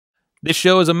This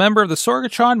show is a member of the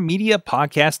Sorgatron Media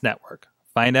Podcast Network.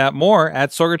 Find out more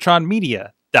at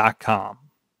sorgatronmedia.com.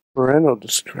 Parental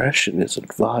discretion is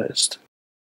advised.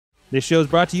 This show is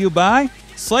brought to you by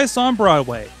Slice on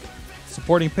Broadway,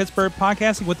 supporting Pittsburgh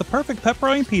podcasting with the perfect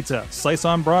pepperoni pizza.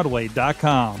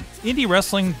 SliceOnBroadway.com.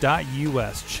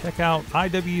 IndieWrestling.us. Check out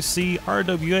IWC,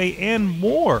 RWA, and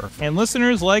more. And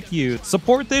listeners like you,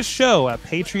 support this show at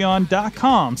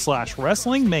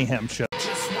Patreon.com/Wrestling Mayhem Show.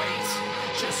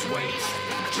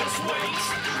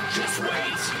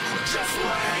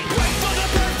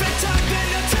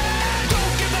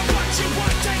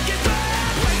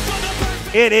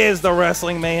 It is the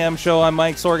Wrestling Mayhem Show. I'm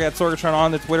Mike Sorg at Sorgatron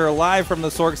on the Twitter, live from the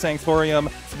Sorg Sanctorium,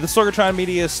 the Sorgatron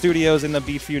Media Studios in the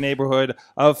Beachview neighborhood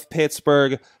of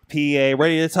Pittsburgh, PA.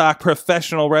 Ready to talk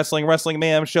professional wrestling. Wrestling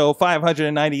Mayhem Show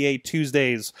 598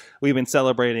 Tuesdays. We've been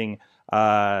celebrating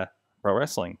pro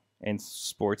wrestling and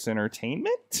sports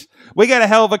entertainment. We got a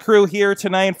hell of a crew here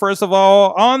tonight. First of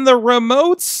all, on the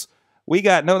remotes, we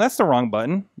got, no, that's the wrong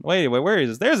button. Wait, where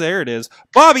is this? There it is.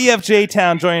 Bobby F.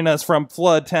 J-Town joining us from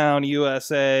Floodtown,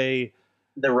 USA.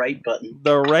 The right button.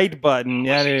 The right button.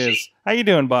 Yeah, it is. How you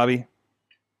doing, Bobby?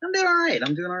 I'm doing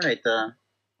all right. The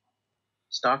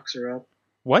stocks are up.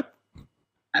 What?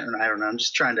 I don't know. I'm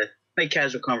just trying to make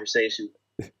casual conversation.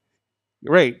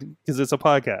 Right, because it's a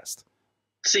podcast.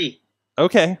 See.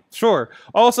 Okay, sure.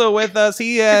 Also with us,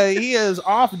 he is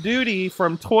off duty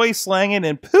from toy slanging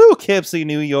in Poughkeepsie,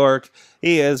 New York.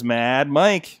 He is Mad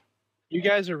Mike. You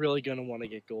guys are really going to want to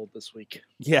get gold this week.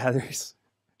 Yeah, there's...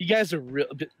 You guys are real.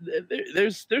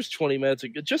 There's 20 minutes.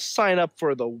 Just sign up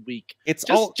for the week. It's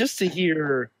just to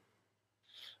hear.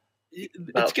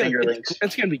 It's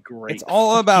gonna be great. It's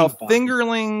all about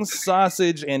fingerlings,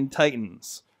 sausage, and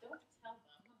Titans.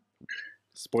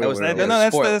 Spoiler.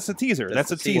 That's a teaser.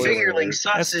 That's a teaser. Fingerling,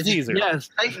 sausage, teaser. Yes.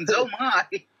 Titans. Oh my.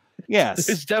 Yes.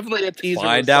 It's definitely a teaser.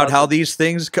 Find out how these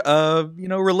things,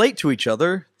 relate to each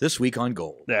other this week on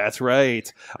Gold. That's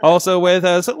right. Also with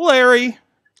us, Larry.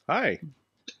 Hi.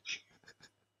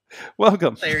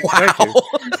 Welcome. Larry. Wow. Thank you.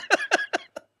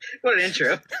 What an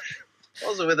intro.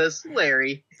 Also with us,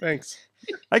 Larry. Thanks.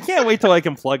 I can't wait till I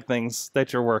can plug things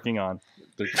that you're working on.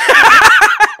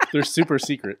 They're super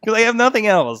secret. Because I have nothing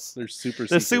else. They're super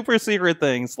The secret. super secret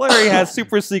things. Larry has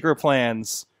super secret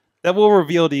plans that we'll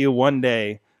reveal to you one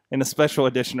day in a special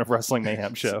edition of Wrestling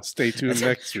Mayhem Show. Stay tuned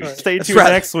next week. Stay tuned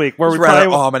next week, where we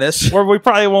ominous. Where we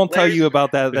probably won't tell you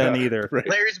about that then either. Right.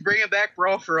 Larry's bringing back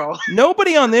Brawl for All.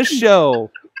 Nobody on this show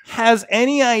has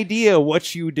any idea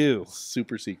what you do.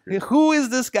 Super secret. Who is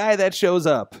this guy that shows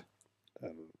up?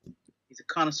 He's a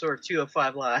connoisseur of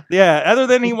 205 Live. Yeah, other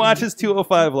than he watches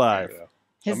 205 Live. Yeah.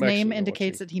 His I'm name actually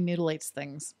indicates watching. that he mutilates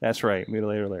things. That's right,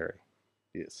 Mutilator Larry.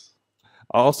 Yes.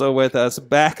 Also with us,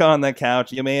 back on the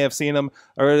couch, you may have seen him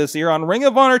earlier this year on Ring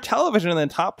of Honor television in the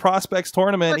Top Prospects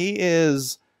tournament. He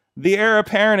is the Heir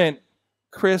Apparent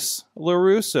Chris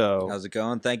LeRusso. How's it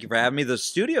going? Thank you for having me. The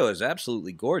studio is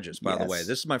absolutely gorgeous, by the way. Yes.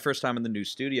 This is my first time in the new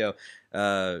studio.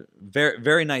 Very,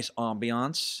 very nice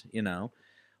ambiance.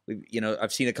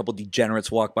 I've seen a couple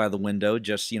degenerates walk by the window,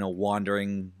 just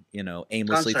wandering,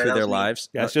 aimlessly through their lives.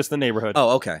 Yeah, it's just the neighborhood.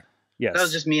 Oh, okay. Yes. That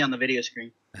was just me on the video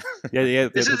screen. Yeah.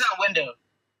 This isn't a window.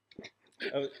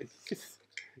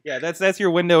 Yeah, that's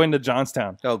your window into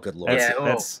Johnstown. Oh, good lord.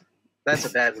 That's a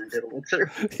bad window to look through.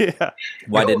 Yeah.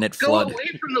 Why didn't it flood? Go away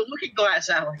from the looking glass,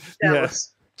 Alan.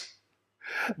 Yes.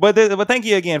 But thank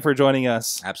you again for joining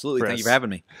us. Absolutely. Chris. Thank you for having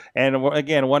me. And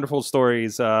again, wonderful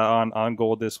stories on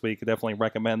Gold this week. Definitely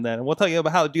recommend that. And we'll tell you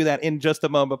about how to do that in just a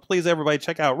moment. But please, everybody,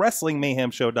 check out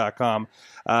WrestlingMayhemShow.com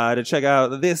to check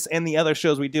out this and the other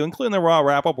shows we do, including the Raw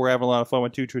Wrap-Up. We're having a lot of fun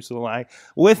with Two Truths and a Lie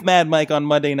with Mad Mike on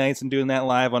Monday nights and doing that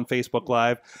live on Facebook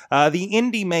Live. The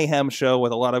Indie Mayhem Show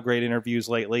with a lot of great interviews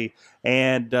lately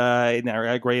and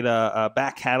a great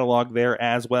back catalog there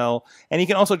as well. And you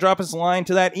can also drop us a line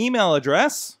to that email address.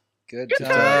 Good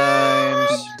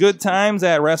times. Good times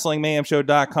at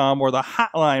WrestlingMayhemShow.com or the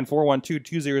hotline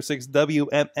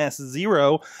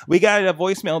 412-206-WMS0. We got a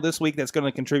voicemail this week that's going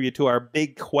to contribute to our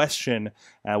big question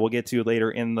we'll get to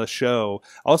later in the show.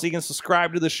 Also, you can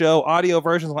subscribe to the show, audio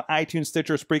versions on iTunes,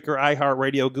 Stitcher, Spreaker,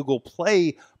 iHeartRadio, Google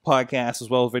Play podcasts, as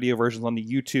well as video versions on the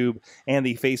YouTube and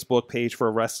the Facebook page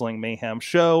for Wrestling Mayhem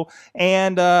Show.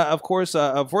 And of course,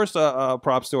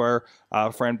 props to our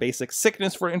friend Basic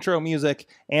Sickness for intro music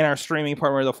and our streaming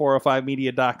partner, the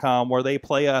 405media.com, where they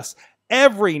play us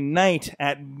every night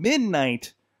at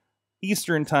midnight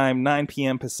Eastern Time, 9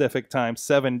 p.m. Pacific Time,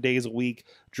 7 days a week.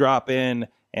 Drop in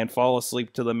and fall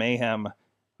asleep to the mayhem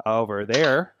over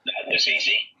there. That's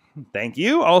easy. Thank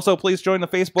you. Also, please join the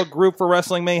Facebook group for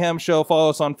Wrestling Mayhem Show. Follow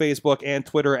us on Facebook and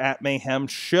Twitter at Mayhem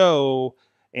Show.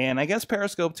 And I guess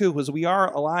Periscope too, because we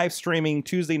are live streaming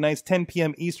Tuesday nights, 10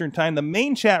 p.m. Eastern time. The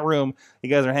main chat room, you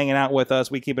guys are hanging out with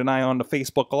us. We keep an eye on the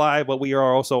Facebook Live, but we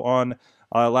are also on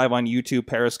live on YouTube,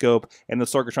 Periscope, and the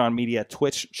Sorgatron Media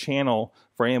Twitch channel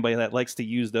for anybody that likes to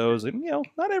use those. And,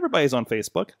 not everybody's on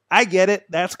Facebook. I get it.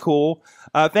 That's cool.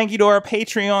 Thank you to our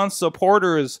Patreon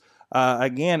supporters.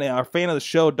 Again, our fan of the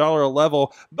show, dollar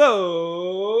level,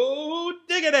 Bo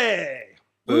Diggity.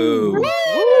 Boo.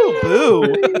 Woo,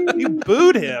 boo. You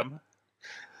booed him.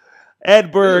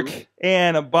 Ed Burke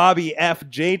and Bobby F.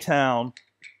 J-Town.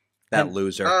 That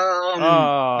loser.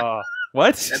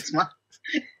 What?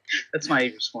 That's my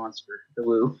response for the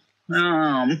woo.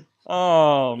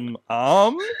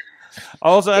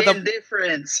 Also at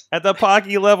Indifference. the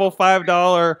Pocky level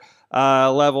 $5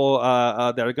 level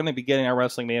that are going to be getting our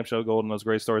Wrestling Mayhem Show Gold and those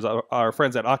great stories, our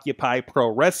friends at Occupy Pro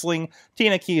Wrestling,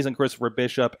 Tina Keys and Christopher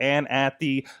Bishop, and at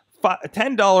the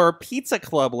 $10 Pizza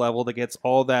Club level that gets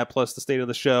all that plus the state of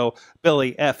the show,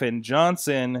 Billy F. and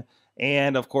Johnson.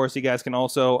 And, of course, you guys can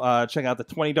also check out the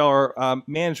 $20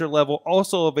 manager level,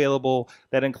 also available.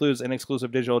 That includes an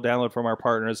exclusive digital download from our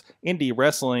partners,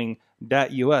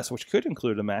 IndieWrestling.us, which could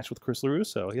include a match with Chris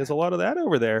LeRusso. He has a lot of that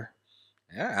over there.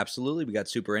 Yeah, absolutely. We got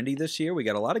Super Indie this year. We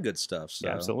got a lot of good stuff. So.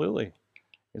 Yeah, absolutely.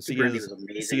 Super Indie was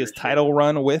amazing See his this title year.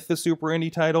 run with the Super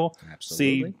Indie title.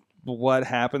 Absolutely. See what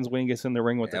happens when he gets in the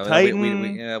ring with the Titan. We don't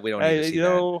need to see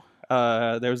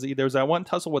that. There's that one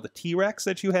tussle with the T-Rex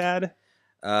that you had.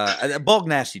 Bulk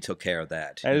Nasty took care of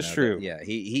that. That is true. Yeah,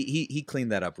 he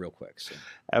cleaned that up real quick. So.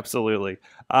 Absolutely.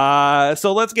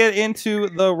 So let's get into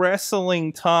the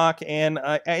wrestling talk, and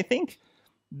I think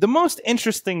the most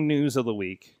interesting news of the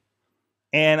week,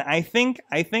 and I think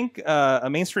a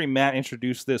mainstream Matt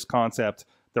introduced this concept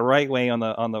the right way on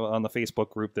the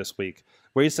Facebook group this week,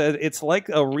 where he said it's like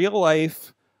a real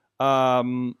life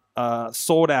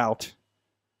sold out.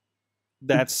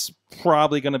 That's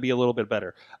probably going to be a little bit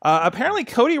better. Apparently,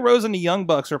 Cody Rhodes and the Young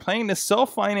Bucks are planning to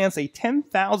self-finance a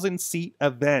 10,000 seat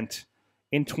event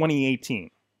in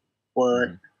 2018. What?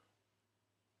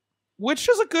 Which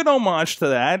is a good homage to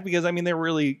that, because they're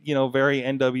really very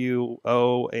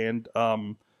NWO and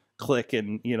Click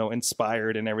and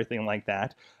inspired and everything like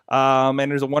that. And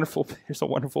there's a wonderful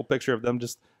picture of them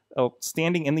just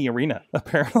standing in the arena,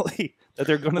 apparently, that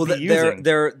they're going to be using.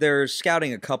 They're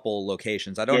scouting a couple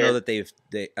locations. I don't know that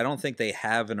I don't think they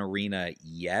have an arena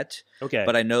yet. Okay,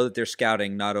 but I know that they're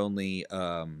scouting not only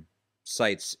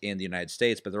sites in the United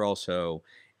States, but they're also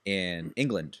in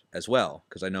England as well.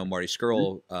 Because I know Marty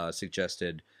Skrull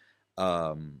suggested.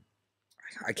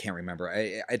 I can't remember.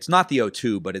 It's not the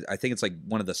O2, but I think it's like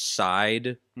one of the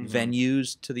side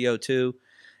venues to the O2,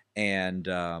 and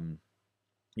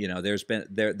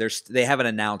they haven't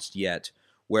announced yet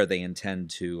where they intend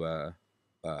to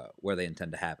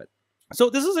have it. So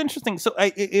this is interesting. So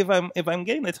if I'm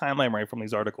getting the timeline right from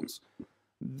these articles,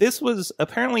 this was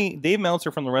apparently Dave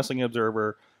Meltzer from the Wrestling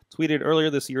Observer tweeted earlier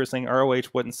this year saying ROH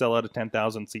wouldn't sell out a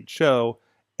 10,000 seat show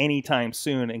anytime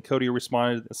soon, and Cody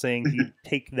responded saying he'd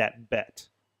take that bet,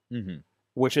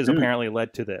 which has apparently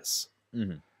led to this.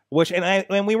 Which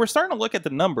and we were starting to look at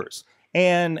the numbers,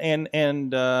 and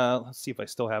let's see if I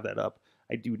still have that up.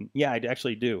 I do. Yeah, I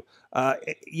actually do.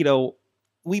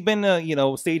 We've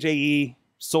been Stage AE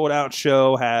sold out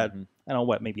show had I don't know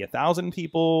what, maybe 1,000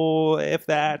 people, if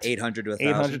that. 800 to 1,000.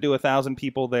 800 to 1,000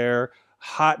 people there.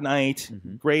 Hot night,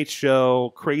 great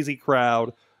show, crazy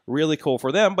crowd. Really cool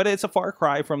for them, but it's a far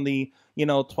cry from the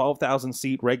 12,000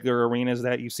 seat regular arenas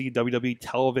that you see WWE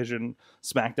television,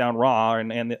 SmackDown, Raw,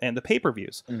 and the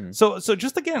pay-per-views. So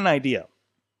just to get an idea,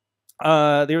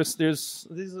 PW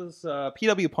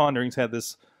Ponderings had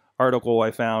this article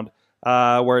I found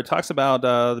where it talks about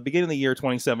the beginning of the year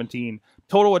 2017,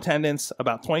 total attendance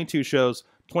about 22 shows,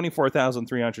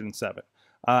 24,307.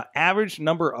 Average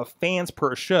number of fans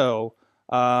per show,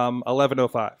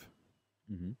 1,105,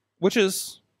 which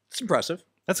is. It's impressive.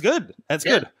 That's good. That's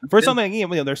good. For something,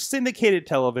 they're syndicated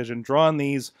television, drawing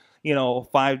these,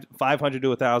 500 to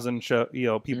 1,000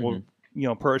 show, people,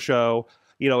 per show.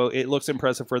 It looks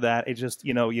impressive for that. It just,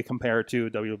 you compare it to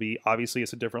WWE, obviously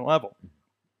it's a different level.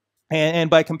 And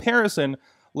by comparison,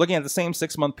 looking at the same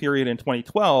 6-month period in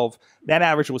 2012, that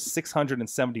average was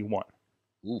 671.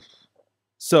 Oof.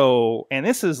 So, and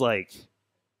this is like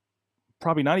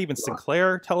probably not even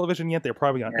Sinclair television yet. They're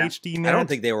probably on HD Net. I don't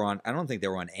think they were on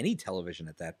any television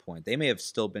at that point. They may have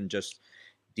still been just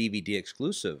DVD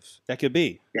exclusive. That could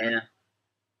be. Yeah.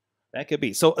 That could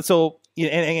be. So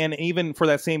and even for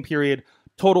that same period,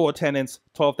 total attendance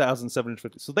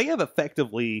 12,750. So they have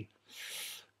effectively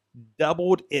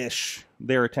doubled-ish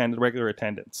their regular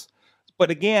attendance. But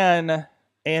again,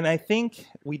 and I think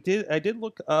I did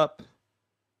look up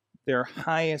their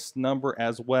highest number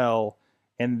as well,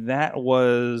 and that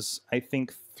was, I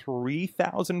think,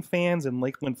 3,000 fans in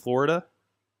Lakeland, Florida.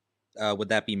 Would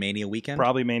that be Mania weekend?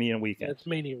 Probably Mania weekend. Yeah, it's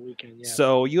Mania weekend. Yeah.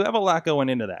 So you have a lot going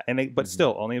into that, and but Mhm.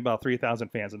 still only about 3,000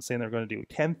 fans, and saying they're going to do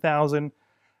 10,000.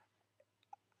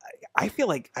 I feel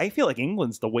like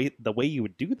England's the way you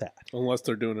would do that. Unless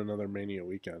they're doing another Mania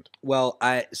weekend. Well,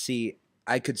 I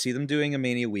could see them doing a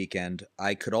Mania weekend.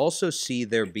 I could also see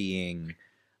there being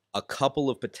a couple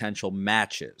of potential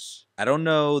matches. I don't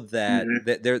know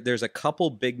that, there's a couple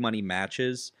big money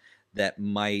matches that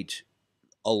might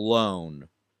alone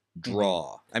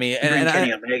draw. I mean, Bring and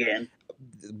Kenny Omega in.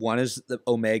 one is the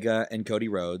Omega and Cody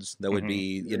Rhodes. That would Mhm.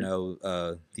 be,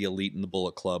 the Elite and the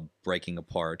Bullet Club breaking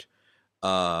apart.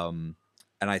 And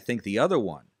I think the other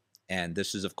one, and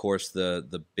this is of course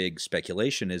the big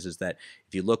speculation, is that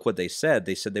if you look what they said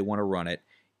they want to run it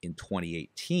in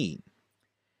 2018.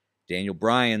 Daniel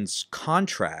Bryan's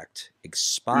contract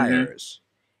expires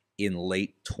in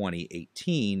late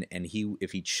 2018, and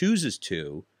if he chooses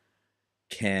to,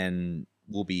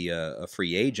 will be a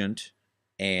free agent,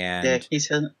 and Yeah, he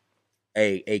said.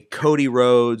 a Cody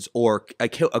Rhodes or a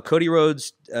Cody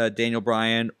Rhodes Daniel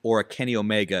Bryan or a Kenny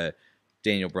Omega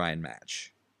Daniel Bryan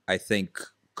match, I think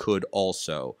could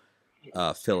also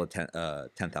fill a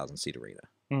 10,000 seat arena.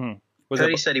 Was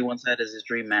Cody that- said he wants that as his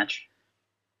dream match.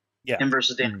 Yeah. Him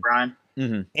versus Daniel Bryan.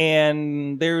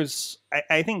 And there's,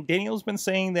 I think Daniel's been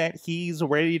saying that he's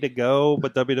ready to go,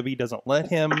 but WWE doesn't let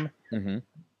him.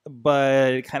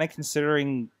 But kind of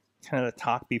considering kind of the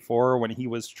talk before when he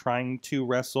was trying to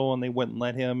wrestle and they wouldn't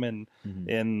let him,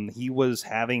 and he was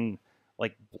having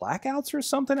like blackouts or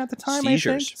something at the time.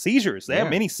 Seizures. I think seizures. They have Yeah.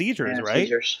 many seizures, Yeah, right?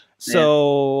 Caesars.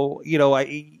 So,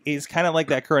 it's kind of like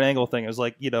that Kurt Angle thing. It was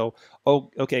like,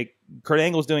 oh, okay, Kurt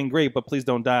Angle's doing great, but please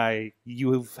don't die.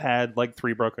 You've had like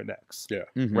 3 broken necks. Yeah.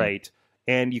 Right.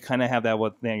 And you kind of have that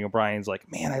with Daniel Bryan's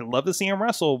like, man, I'd love to see him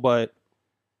wrestle, but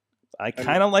I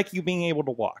kind of like you being able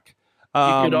to walk.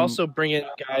 You could also bring in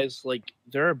guys like,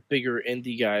 there are bigger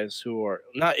indie guys who are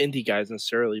not indie guys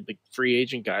necessarily, but free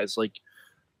agent guys. Like,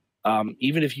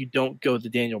 even if you don't go the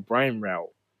Daniel Bryan route,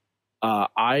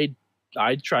 I'd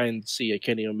try and see a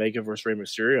Kenny Omega versus Rey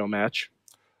Mysterio match.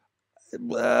 That's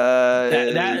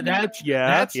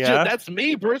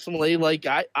me personally. Like,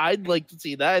 I'd like to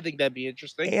see that. I think that'd be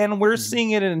interesting. And we're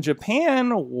seeing it in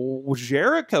Japan.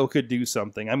 Jericho could do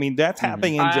something. I mean, that's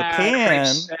happening in Japan.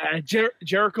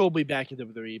 Jericho will be back in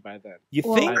WWE by then. You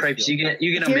Well, think? Cripes, you get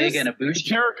Omega and a boost.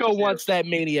 Jericho wants that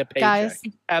Mania paycheck. Guys.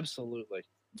 Absolutely.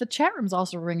 The chat room's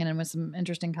also ringing in with some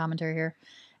interesting commentary here.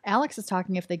 Alex is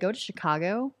talking, if they go to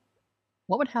Chicago,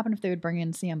 what would happen if they would bring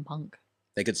in CM Punk?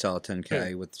 They could sell a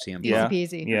 10K with CM Punk. Yeah.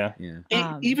 Easy peasy.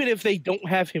 Yeah. Even if they don't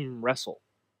have him wrestle,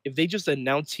 if they just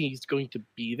announce he's going to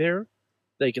be there,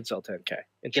 they can sell 10K.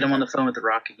 And Get him on the phone with The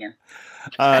Rock again.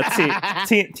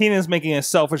 Tina is making a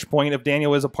selfish point. If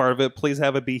Daniel is a part of it, please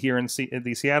have it be here in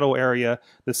the Seattle area.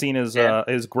 The scene is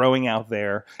growing out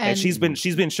there, and she's been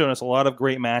showing us a lot of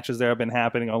great matches that have been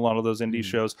happening on a lot of those indie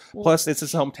shows. Well, Plus, it's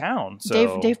his hometown.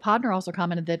 So Dave Podner also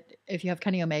commented that if you have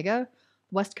Kenny Omega,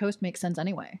 West Coast makes sense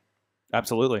anyway.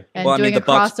 Absolutely. And Well, I doing mean, a the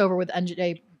Bucks- crossover with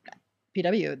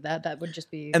NJPW, that would just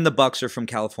be. And the Bucks are from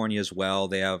California as well.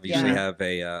 They obviously Yeah. have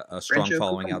a strong Rancho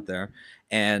following Cucamonga. out there.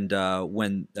 And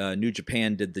when New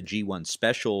Japan did the G1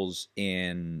 specials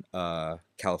in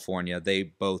California, they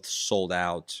both sold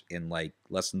out in like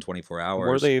less than 24 hours.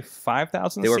 Were they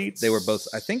 5,000 seats? They were both.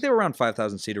 I think they were around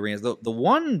 5,000 seat arenas. The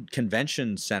one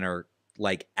convention center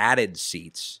like added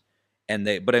seats,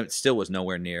 but it still was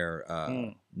nowhere near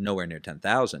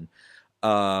 10,000.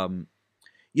 And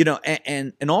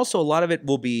also a lot of it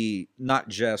will be not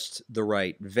just the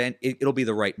right it'll be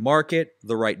the right market,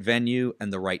 the right venue,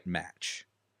 and the right match.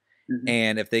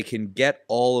 And if they can get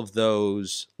all of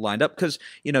those lined up, because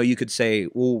you could say,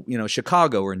 well,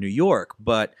 Chicago or New York,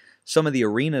 but some of the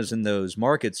arenas in those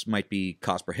markets might be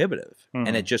cost prohibitive,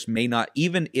 and it just may not,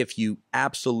 even if you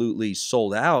absolutely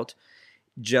sold out,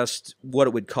 just what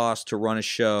it would cost to run a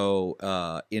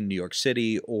show in New York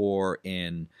City or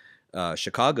in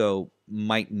Chicago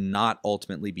might not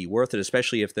ultimately be worth it,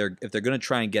 especially if they're going to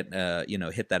try and get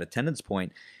hit that attendance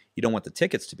point. You don't want the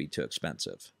tickets to be too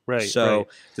expensive, Right. So right.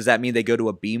 does that mean they go to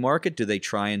a B market? Do they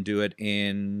try and do it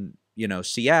in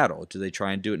Seattle? Do they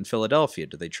try and do it in Philadelphia?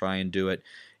 Do they try and do it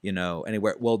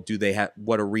anywhere? Well, do they have,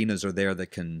 what arenas are there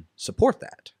that can support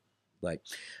that? Like,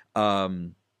 I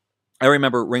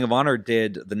remember Ring of Honor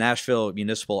did the Nashville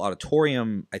Municipal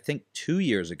Auditorium, I think 2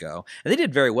 years ago, and they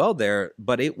did very well there.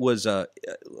 But it was I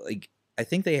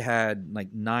think they had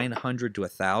like 900 to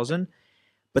 1,000,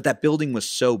 but that building was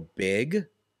so big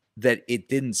that it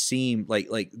didn't seem like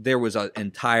there was an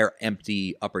entire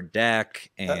empty upper deck,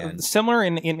 and similar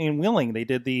in Wheeling, they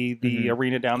did the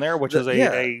arena down there, which is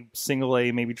a single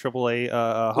A, maybe triple A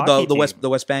hockey the team.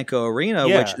 West Banco Arena,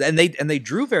 which and they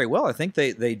drew very well. I think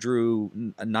they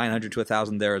drew 900 to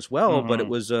 1,000 there as well, but it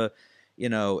was a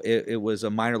it was a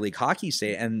minor league hockey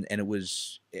state, and it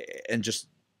was just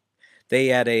they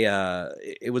had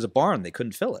it was a barn, they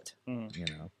couldn't fill it,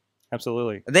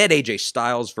 Absolutely. They had AJ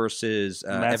Styles versus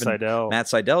Matt Seidel. Matt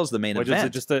Seidel's the main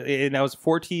event. And that was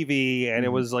for TV, and it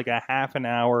was like a half an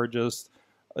hour, just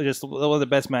one of the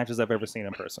best matches I've ever seen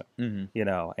in person.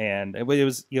 And it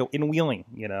was in Wheeling,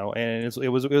 and it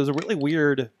was a really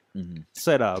weird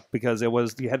setup because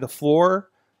you had the floor,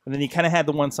 and then you kind of had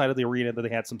the one side of the arena that they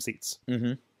had some seats.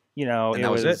 And that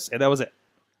was it.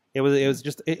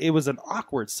 It was an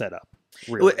awkward setup.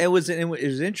 Really. It was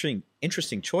an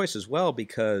interesting choice as well,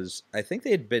 because I think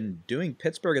they had been doing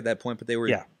Pittsburgh at that point, but they were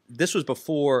this was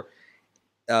before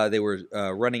they were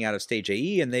running out of stage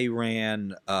AE, and they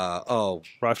ran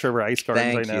Rush River Ice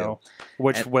Gardens,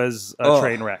 which was a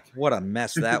train wreck. What a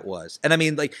mess that was. And I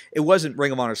mean, like, it wasn't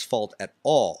Ring of Honor's fault at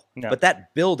all, but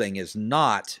that building is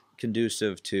not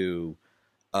conducive to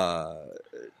a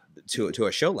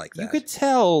show like that. You could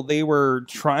tell they were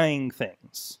trying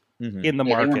things. In the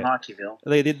market,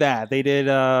 they did that. They did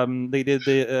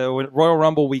the Royal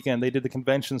Rumble weekend. They did the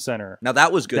convention center. Now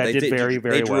that was good. They did very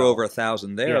They drew well. over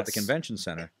 1,000 there at the convention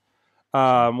center,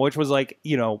 which was like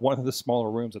one of the smaller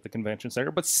rooms at the convention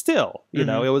center, but still, it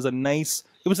was the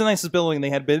nicest building they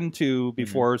had been to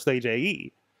before Stage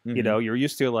AE. You're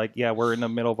used to we're in the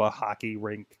middle of a hockey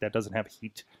rink that doesn't have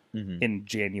heat in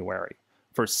January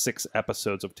for 6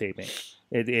 episodes of taping.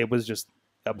 It was just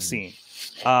obscene.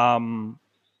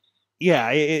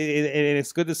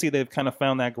 It's good to see they've kind of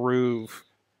found that groove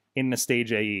in the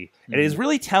Stage AE. It is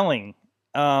really telling.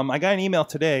 I got an email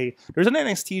today. There's an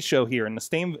NXT show here in the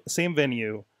same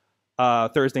venue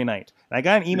Thursday night. And I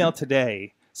got an email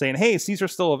today saying, "Hey,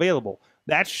 Caesar's still available."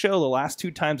 That show, the last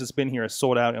 2 times it's been here, is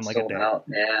sold out in a day.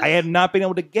 I have not been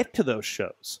able to get to those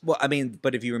shows. Well, I mean,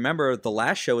 but if you remember, the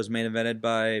last show was main evented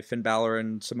by Finn Balor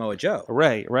and Samoa Joe.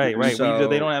 Right. So,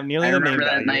 they don't have nearly the name value.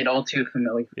 I remember that night all too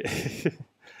familiar.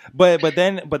 But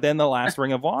then the last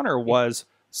Ring of Honor was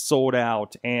sold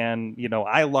out, and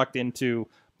I lucked into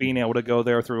being able to go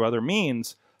there through other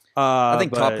means. I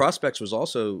think Top Prospects was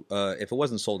also, if it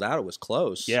wasn't sold out, it was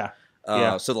close.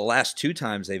 So the last 2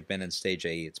 times they've been in Stage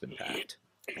AE, it's been packed,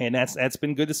 and that's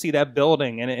been good to see that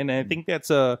building, and I think that's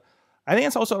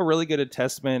also a really good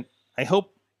testament. I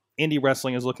hope indie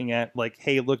wrestling is looking at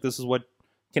hey, look, this is what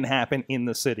can happen in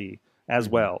the city as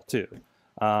well too.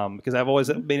 Because I've always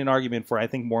made an argument for I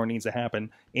think more needs to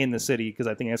happen in the city, because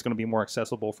I think that's going to be more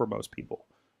accessible for most people.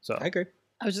 So I agree.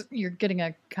 You're getting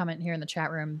a comment here in the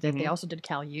chat room that they also did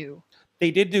Cal U. They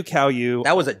did do Cal U.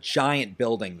 That was a giant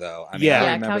building, though. I mean,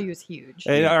 Cal U is huge.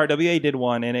 And RWA did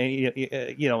one, and and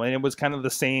it was kind of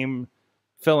the same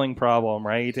filling problem,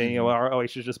 right? And ROH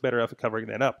is just better at covering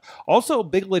that up. Also,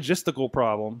 big logistical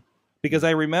problem, because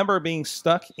I remember being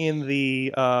stuck in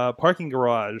the parking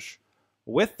garage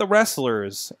with the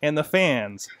wrestlers and the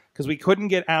fans because we couldn't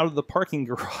get out of the parking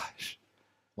garage.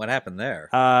 What happened there?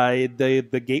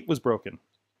 The gate was broken.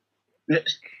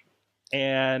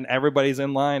 And everybody's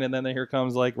in line, and then here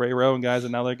comes Ray Rowe and guys,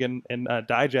 and now they're getting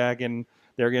Dijak, and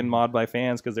they're getting mobbed by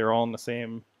fans because they're all in the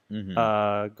same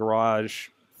garage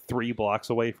 3 blocks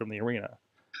away from the arena.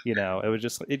 It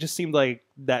just seemed like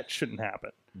that shouldn't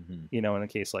happen. In a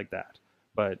case like that.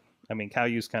 But I mean,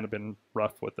 Calu's kind of been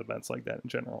rough with events like that in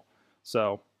general.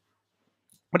 So,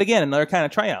 but again, another kind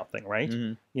of tryout thing, right?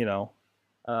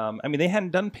 I mean, they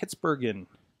hadn't done Pittsburgh in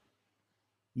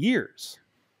years.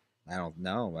 I don't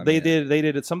know. They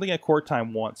did something at court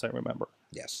time once, I remember.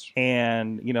 Yes.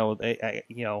 And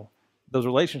those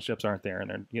relationships aren't there,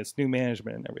 and it's new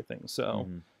management and everything. So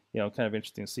kind of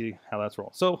interesting to see how that's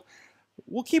rolled. So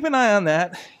we'll keep an eye on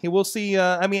that. We'll see.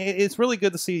 I mean, it's really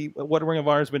good to see what Ring of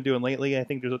Honor has been doing lately. I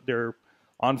think they're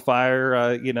on fire.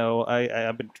 I've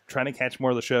been trying to catch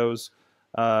more of the shows,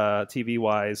 TV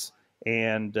wise.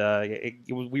 And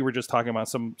we were just talking about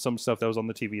some stuff that was on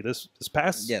the TV this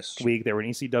past week. They were in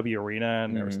ECW Arena,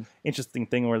 and there was an interesting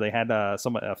thing where they had a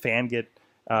fan get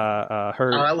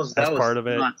hurt as part of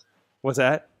it. Nuts. What's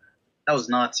that? That was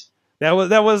nuts. That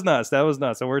was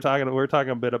nuts. And we're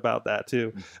talking a bit about that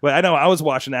too. But I know I was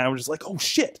watching that and I was just like, oh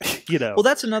shit, Well,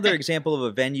 that's another example of a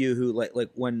venue who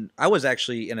like when I was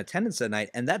actually in attendance that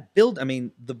night, and the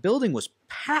building was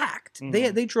packed.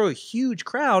 They drew a huge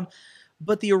crowd.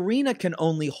 But the arena can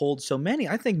only hold so many.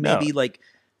 I think maybe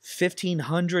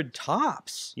 1,500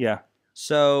 tops. Yeah.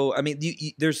 So I mean,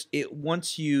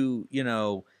 once you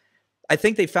I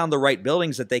think they found the right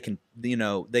buildings that they can,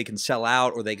 they can sell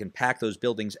out, or they can pack those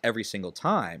buildings every single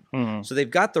time. Mhm. So they've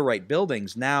got the right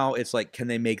buildings. Now it's like, can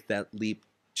they make that leap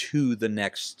to the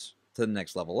next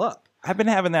level up? I've been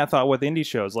having that thought with indie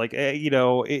shows. Like,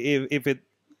 if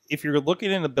you're looking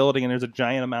in a building and there's a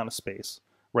giant amount of space,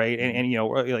 right? And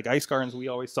like Ice Gardens, we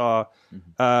always saw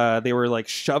they were like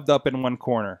shoved up in one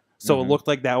corner, so it looked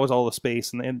like that was all the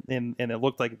space, and it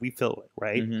looked like we fill it,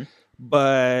 right?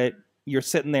 But you're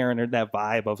sitting there and there's that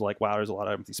vibe of like, wow, there's a lot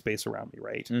of empty space around me,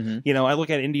 right? I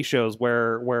look at indie shows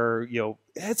where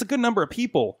it's a good number of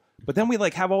people, but then we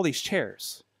like have all these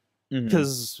chairs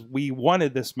because we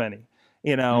wanted this many.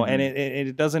 And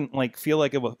it doesn't like feel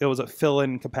like it was a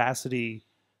fill-in capacity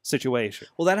situation.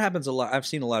 Well, that happens a lot. I've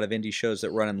seen a lot of indie shows that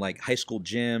run in like high school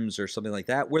gyms or something like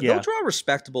that, where they'll draw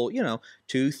respectable,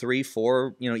 2, 3,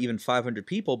 4, even 500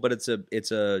 people, but it's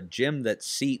a gym that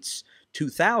seats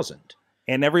 2,000.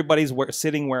 And everybody's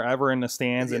sitting wherever in the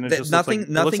stands, and it's just nothing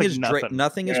is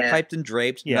piped and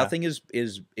draped. Yeah. Nothing is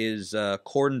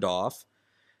cordoned off.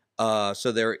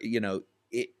 So there,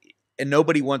 and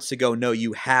nobody wants to go, no,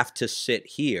 you have to sit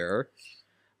here.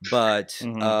 But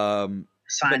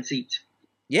assigned seats.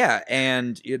 Yeah,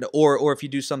 and or if you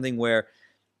do something where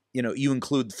you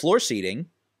include floor seating,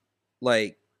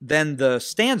 like then the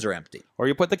stands are empty. Or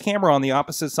you put the camera on the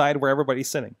opposite side where everybody's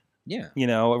sitting. Yeah.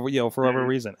 For whatever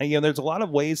reason. And, there's a lot of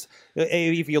ways.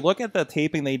 If you look at the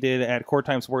taping they did at Court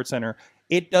Time Sports Center,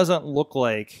 it doesn't look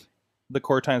like the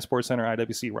Court Time Sports Center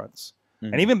IWC runs.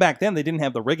 And even back then, they didn't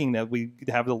have the rigging that we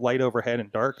have the light overhead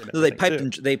and dark. And they piped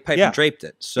and draped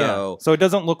it. So it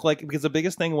doesn't look like, because the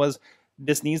biggest thing was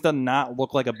this needs to not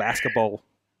look like a basketball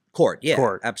court.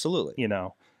 Yeah, absolutely.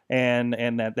 And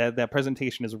that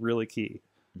presentation is really key.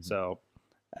 So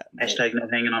hashtag no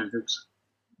hanging on hoops.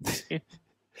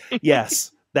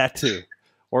 Yes, that too.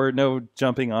 Or no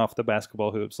jumping off the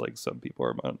basketball hoops like some people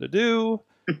are known to do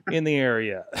in the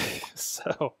area.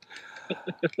 So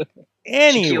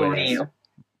anyways,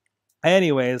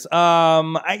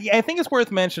 I think it's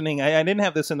worth mentioning. I didn't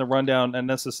have this in the rundown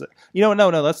unnecessary. No.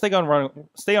 Let's stay on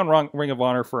Ring of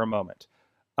Honor for a moment.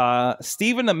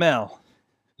 Stephen Amell.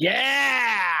 Yeah.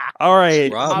 All right,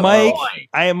 Bravo. Mike.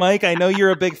 I know you're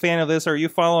a big fan of this. Are you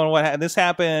following what this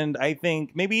happened? I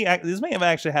think maybe this may have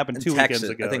actually happened in 2 Texas. weekends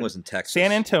ago. I think it was in Texas,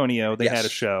 San Antonio. They had a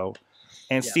show,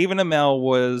 and Stephen Amell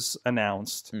was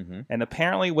announced, and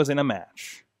apparently was in a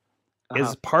match.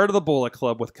 Is part of the Bullet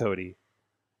Club with Cody.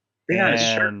 They got a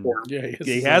shirt for him. Yeah,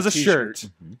 he has a shirt.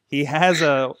 He has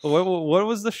a what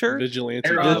was the shirt? Vigilante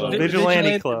Club.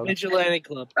 Vigilante Club. Vigilante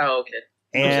Club. Oh, okay.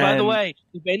 And by the way,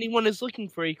 if anyone is looking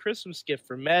for a Christmas gift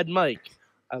for Mad Mike,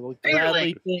 I will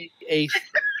gladly take a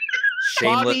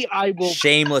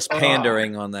shameless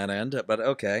pandering on that end, but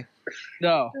okay.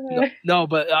 No,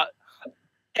 but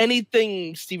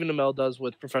anything Stephen Amell does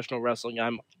with professional wrestling,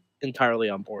 I'm entirely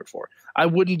on board for. I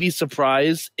wouldn't be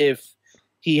surprised if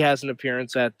he has an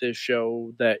appearance at this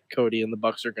show that Cody and the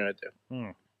Bucks are going to do.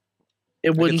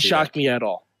 It wouldn't shock me at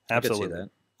all. Absolutely.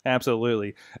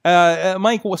 Absolutely.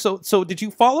 Mike, so did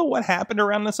you follow what happened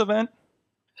around this event?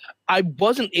 I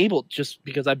wasn't able, just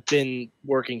because I've been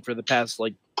working for the past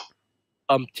like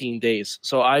umpteen days.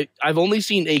 So I've only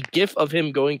seen a GIF of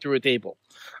him going through a table.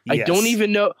 Yes.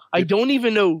 I don't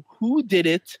even know who did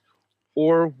it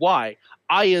or why.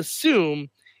 I assume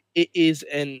it is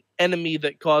an enemy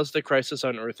that caused the crisis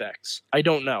on Earth X. I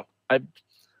don't know. I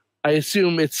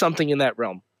assume it's something in that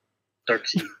realm. Dark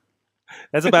Sea.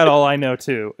 That's about all I know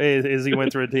too. Is he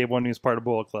went through a table and he was part of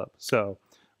Bullet Club. So,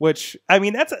 which I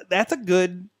mean, that's a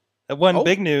good one. Oh.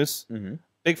 Big news,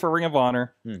 big for Ring of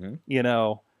Honor. Good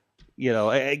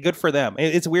for them.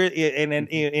 It's weird,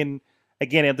 and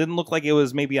again, it didn't look like it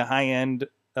was maybe a high end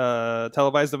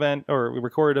televised event or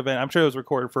recorded event. I'm sure it was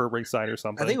recorded for a ringside or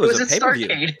something. I think it was a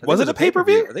pay-per-view. Was it a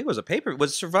pay-per-view? I think it was a pay-per-view.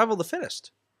 Was it Survival of the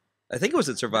Fittest? I think it was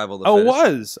at Survival of the Fittest. Oh, it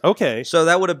was? Okay. So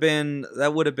that would have been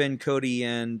Cody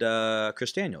and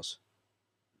Chris Daniels.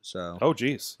 So. Oh,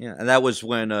 geez. Yeah, and that was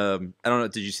when I don't know.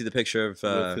 Did you see the picture of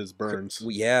with his burns?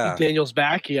 Yeah. Daniels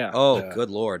back. Yeah. Oh, yeah. Good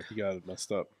Lord. He got it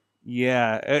messed up.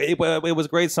 Yeah, it was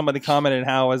great. Somebody commented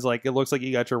how it looks like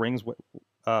you got your wings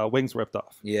ripped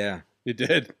off. Yeah, it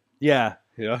did. Yeah.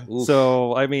 Yeah. Oof.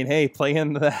 So I mean, hey, play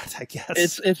into that, I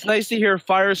guess. It's nice to hear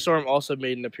Firestorm also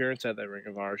made an appearance at that Ring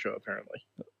of Honor show. Apparently,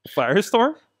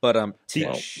 Firestorm. But it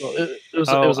was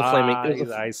a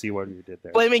flaming. I see what you did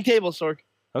there. Flaming table, Sorg.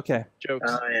 Okay.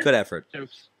 Jokes. Yeah. Good effort.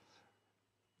 Jokes.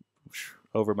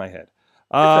 Over my head.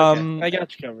 Okay. I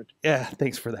got you covered. Yeah,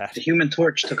 thanks for that. The Human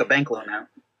Torch took a bank loan out.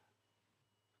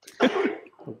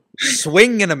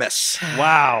 Swing and a miss.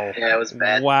 Wow. Yeah, it was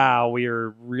bad. Wow, we are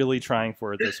really trying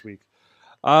for it this week.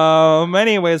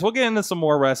 Anyways, we'll get into some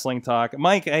more wrestling talk.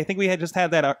 Mike, I think we had just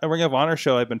had that Ring of Honor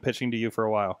show I've been pitching to you for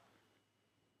a while.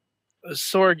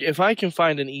 Sorg, if I can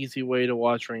find an easy way to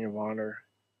watch Ring of Honor,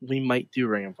 we might do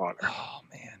Ring of Honor. Oh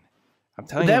man, I'm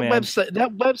telling that you, man.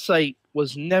 website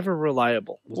was never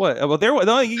reliable. What?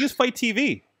 Well, you use Fight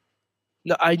TV.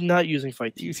 No, I'm not using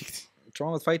Fight TV. What's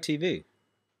wrong with Fight TV?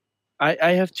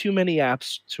 I have too many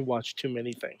apps to watch too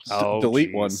many things.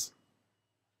 Delete one.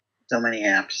 So many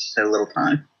apps, so little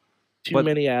time. Too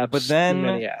many apps. But then, too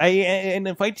many apps.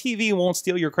 and Fight TV won't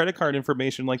steal your credit card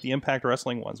information like the Impact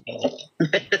Wrestling ones will.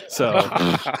 So,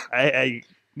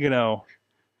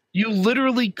 You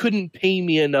literally couldn't pay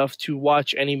me enough to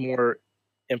watch any more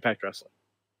Impact Wrestling.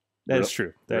 That is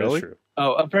true. That is true.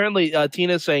 Oh, apparently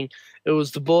Tina's saying it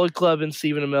was the Bullet Club and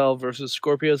Stephen Amell versus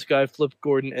Scorpio Sky, Flip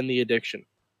Gordon, and The Addiction.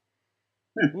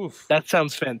 Oof. That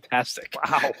sounds fantastic.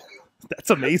 Wow.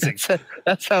 That's amazing.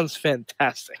 That sounds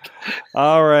fantastic.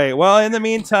 All right. Well, in the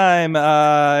meantime,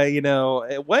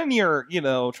 when you're,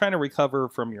 trying to recover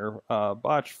from your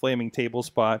botched flaming table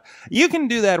spot, you can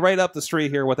do that right up the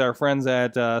street here with our friends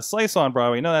at Slice on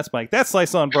Broadway. No, that's Mike. That's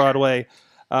Slice on Broadway.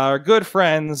 Our good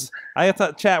friends. I have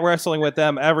to chat wrestling with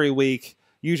them every week.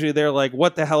 Usually they're like,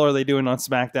 what the hell are they doing on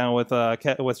SmackDown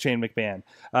with Shane McMahon?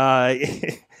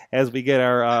 As we get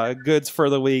our goods for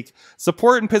the week.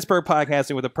 Supporting Pittsburgh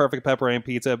podcasting with a perfect pepperoni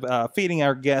pizza. Feeding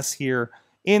our guests here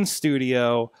in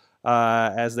studio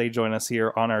as they join us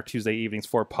here on our Tuesday evenings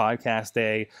for podcast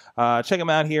day. Check them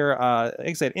out here, like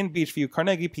I said, in Beachview,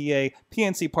 Carnegie, PA,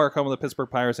 PNC Park, home of the Pittsburgh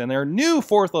Pirates, and their new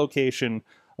fourth location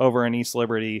over in East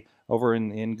Liberty, over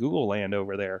in Google land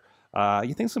over there.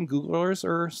 You think some Googlers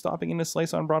are stopping into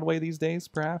Slice on Broadway these days,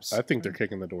 perhaps? I think they're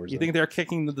kicking the doors You in. think they're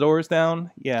kicking the doors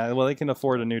down? Yeah, well, they can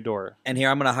afford a new door. And here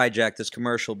I'm going to hijack this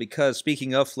commercial because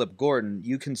speaking of Flip Gordon,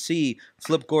 you can see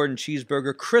Flip Gordon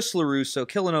Cheeseburger, Chris LeRusso,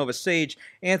 Killanova Sage,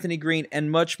 Anthony Green,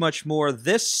 and much, much more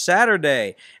this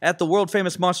Saturday at the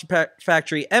world-famous Monster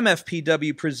Factory.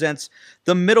 MFPW presents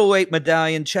the Middleweight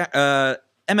Medallion.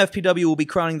 MFPW will be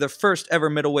crowning the first ever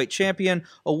middleweight champion,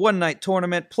 a one-night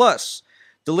tournament, plus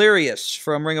Delirious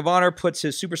from Ring of Honor puts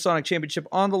his Supersonic Championship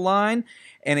on the line,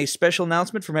 and a special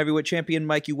announcement from heavyweight champion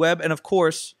Mikey Webb. And of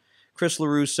course, Chris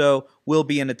LeRusso will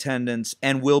be in attendance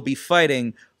and will be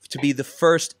fighting to be the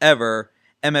first ever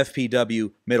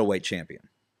MFPW middleweight champion.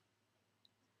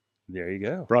 There you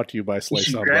go. Brought to you by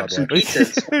Slice on Grab some Broadway.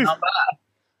 pizzas.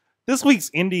 This week's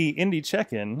indie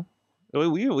check-in.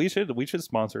 We should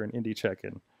sponsor an indie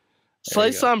check-in.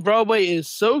 Slice on Broadway is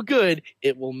so good,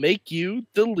 it will make you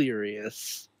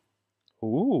delirious.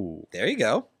 Ooh. There you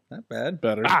go. Not bad.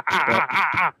 Better.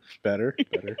 Better.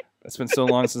 It's been so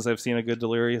long since I've seen a good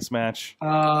Delirious match.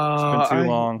 It's been too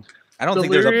long. I don't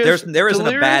think there isn't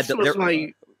a bad.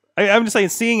 I'm just saying,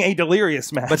 seeing a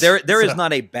Delirious match. But there is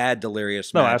not a bad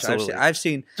Delirious No, match. absolutely. I've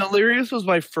seen Delirious was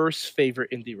my first favorite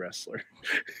indie wrestler.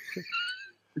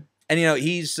 and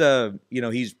he's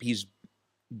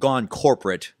gone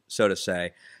corporate, so to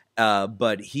say,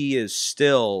 but he is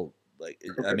still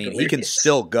he can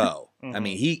still go. Mm-hmm. I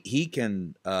mean, he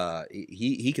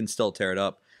can still tear it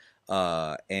up,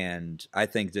 and I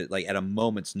think that at a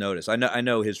moment's notice, I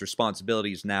know his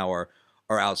responsibilities now are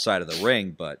outside of the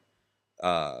ring, but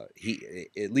he,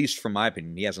 at least from my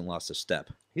opinion, he hasn't lost a step.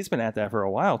 He's been at that for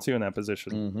a while too in that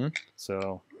position. Mm-hmm.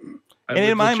 So, I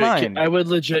would mind,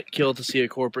 legit kill to see a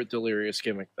corporate Delirious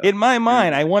gimmick. Though. in my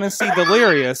mind, I want to see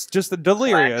Delirious, just the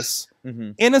Delirious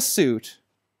in a suit.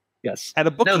 Yes. At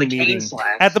a booking the cane meeting.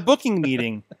 slacks. At the booking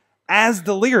meeting, as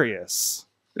Delirious.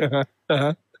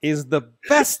 Is the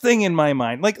best thing in my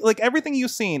mind. Like everything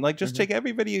you've seen, just take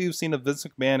every video you've seen of Vince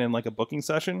McMahon in a booking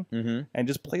session and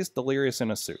just place Delirious in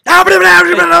a suit. Come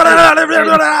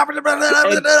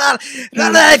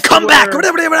back!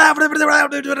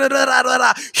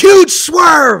 Huge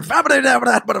swerve!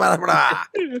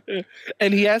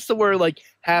 And he has to wear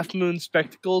half moon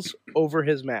spectacles over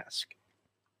his mask.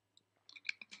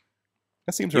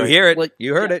 That seems You right. hear it.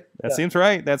 You heard it. That seems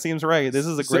right. That seems right. This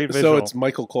is a great visual. So it's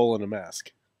Michael Cole in a mask.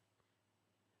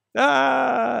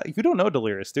 You don't know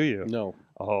Delirious, do you? No.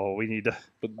 Oh, we need to.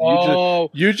 But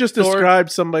you just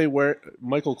described somebody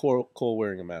Michael Cole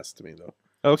wearing a mask to me, though.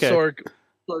 Okay. Sorg,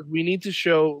 we need to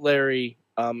show Larry,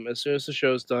 as soon as the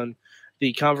show's done,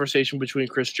 the conversation between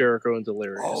Chris Jericho and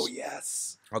Delirious. Oh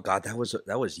yes. Oh God, that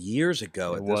was years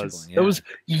ago. It At this was. point. That Yeah. was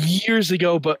years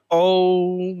ago, but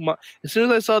oh my! As soon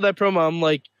as I saw that promo, I'm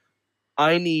like,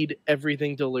 I need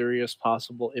everything Delirious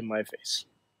possible in my face.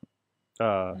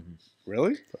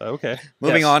 Really? Okay.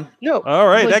 Moving Yes. on. No. All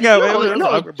right. Like, That guy.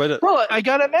 no, but Well, I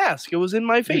got a mask. It was in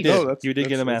my face. You did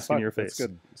get a mask in your face. That's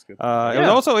good. That's good. It was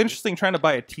also interesting trying to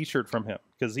buy a T-shirt from him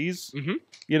because he's,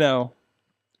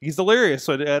 He's Delirious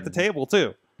at the table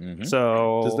too. Mhm.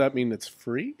 So Does that mean it's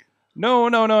free?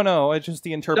 No. It's just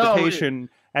the interpretation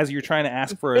as you're trying to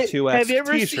ask for a 2X Have you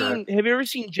ever T-shirt. Have you ever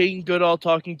seen Jane Goodall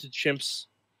talking to chimps?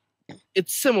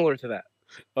 It's similar to that.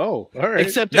 Oh, all right.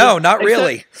 Except No, not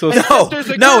really. So there's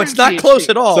a No, it's not currency close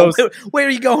at all. So- Where are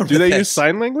you going? do with they this? use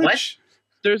sign language?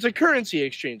 there's a currency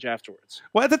exchange afterwards.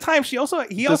 Well, at the time, he also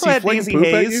he had fling Daisy poop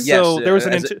at Hayes, you? so Yes, there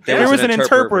was an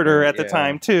interpreter at the yeah.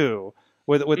 time too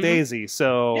with Mhm. Daisy.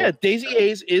 So Yeah, Daisy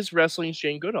Hayes is wrestling's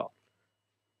Jane Goodall.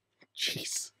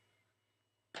 Jeez.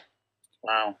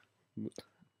 Wow.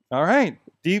 all right,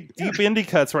 deep indie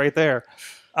cuts right there.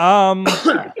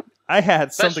 I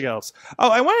had something else. Oh,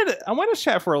 I wanted to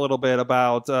chat for a little bit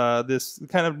about this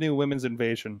kind of new women's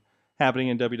invasion happening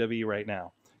in WWE right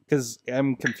now because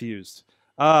I'm confused.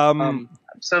 So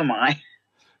am I.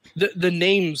 The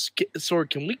names,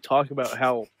 Sorg, can we talk about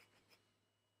how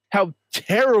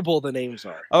terrible the names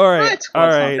are? All right, What? all Well, it's not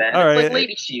right, bad. all It's right. like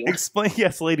Lady Shield. Explain,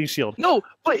 yes, Lady Shield. No,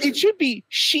 but it should be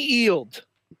Shield.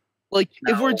 Like,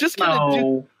 if we're just gonna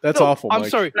do, That's no, awful, I'm Mike.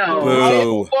 sorry. No. The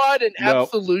Boo. Riot Squad and No.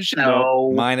 Absolution.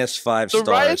 No. -5 The stars.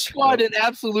 Riot Squad and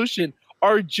Absolution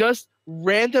are just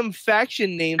random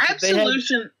faction names. that they have.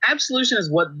 Absolution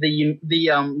is what the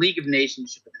League of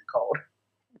Nations should have been called.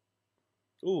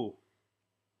 Ooh,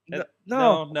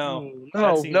 No, no.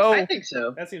 That seems- I think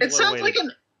so. That seems a It little sounds like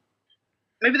weighted.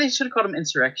 maybe they should have called them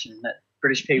Insurrection. That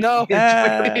British paper. No.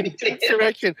 Yeah.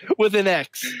 Insurrection with an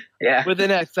X. Yeah. With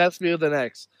an X. That's me with an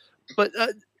X. But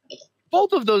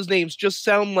both of those names just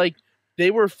sound like they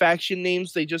were faction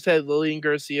names. They just had Lillian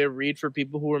Garcia read for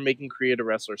people who were making creative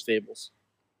wrestler stables.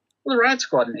 Well, the Riot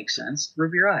Squad makes sense.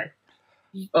 Ruby Riot.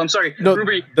 Oh, I'm sorry. No,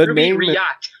 Ruby name Riot.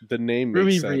 The name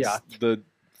Ruby makes sense. Riot. The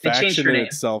They changed faction her in name.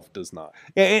 itself does not.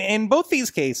 In both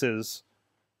these cases,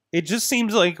 it just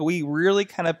seems like we really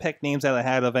kind of pick names out of the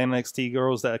hat of NXT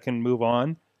girls that can move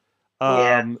on.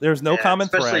 There's no common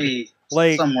thread. Especially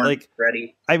Like- someone like-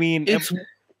 ready. I mean, It's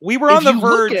we were on if the you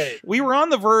look verge. at- We were on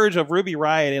the verge of Ruby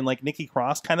Riot and like Nikki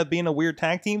Cross kind of being a weird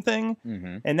tag team thing,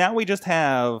 Mhm. and now we just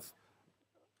have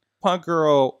Punk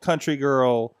Girl, Country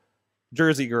Girl,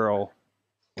 Jersey Girl.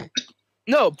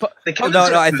 no. They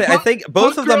No, I think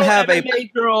both of them have a.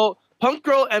 MMA girl, punk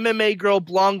girl, MMA girl,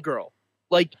 blonde girl.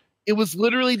 Like it was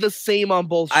literally the same on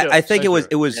both shows. I think it was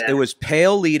Yeah.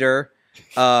 pale leader,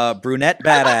 brunette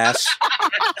badass,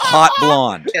 hot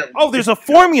blonde. Oh, there's a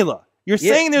formula. You're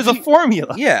Yeah. saying there's a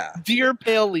formula. Yeah, Dear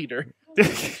Pale Leader.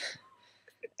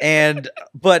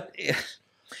 but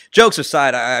jokes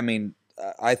aside, I mean,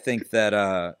 I think that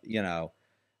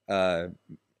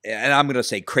and I'm going to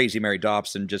say Crazy Mary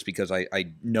Dobson just because I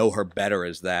know her better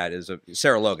as that is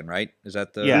Sarah Logan, right? Is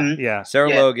that the Yeah, Mhm. yeah. Sarah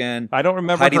Yeah. Logan? I don't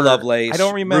remember Heidi her. Lovelace, I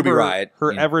don't remember Ruby Riot,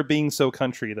 her yeah. ever being so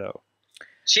country though.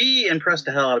 She impressed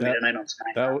the hell out of me That- tonight on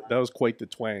SmackDown. That was quite the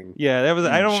twang. Yeah, that was.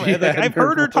 I don't. She Like, had I've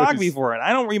heard her her talk voice. before, and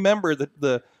I don't remember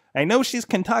the. I know she's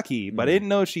Kentucky, but I didn't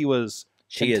know she was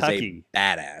She Kentucky. is a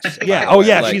badass. Yeah. by Oh the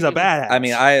yeah, way. Like, she's a badass. I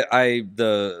mean, I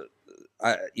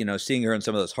seeing her in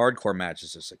some of those hardcore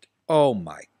matches is like, oh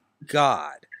my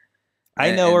god.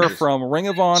 I know and her just- from Ring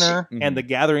of Honor Mhm. and the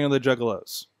Gathering of the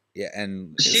Juggalos Yeah,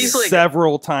 and She's like-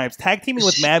 several times, tag teaming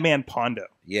with Madman Pondo.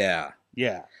 yeah.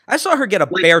 Yeah, I saw her get a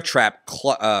Like- bear trap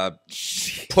put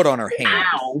on her hand,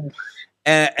 Ow.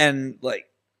 and like,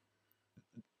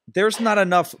 there's not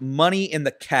enough money in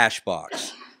the cash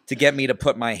box to get me to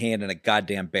put my hand in a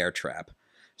goddamn bear trap.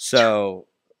 So,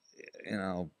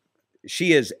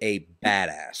 she is a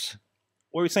badass.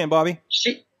 what were you saying, Bobby?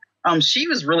 She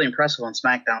was really impressive on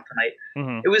SmackDown tonight.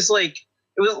 Mm-hmm. It was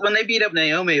when they beat up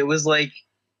Naomi. It was like,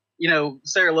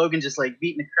 Sarah Logan just like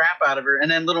beating the crap out of her, and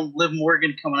then little Liv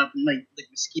Morgan coming up and like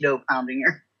mosquito pounding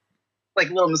her, like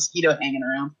little mosquito hanging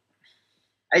around.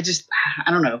 I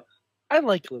don't know. I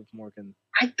like Liv Morgan.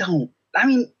 I don't. I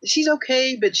mean, she's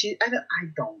okay, but I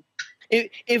don't.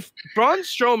 If Braun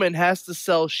Strowman has to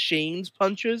sell Shane's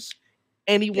punches,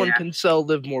 anyone Yeah. can sell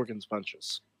Liv Morgan's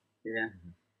punches. Yeah.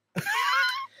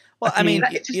 Well, I mean,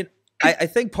 It's just- I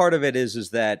think part of it is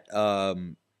that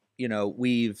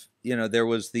there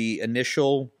was the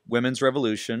initial women's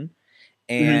revolution,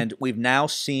 and we've now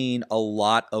seen a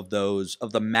lot of those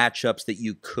of the matchups that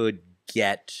you could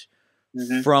get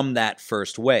Mhm. from that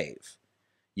first wave.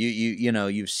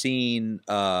 You've seen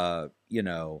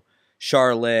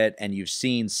Charlotte, and you've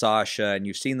seen Sasha, and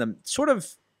you've seen them sort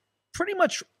of pretty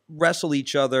much wrestle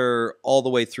each other all the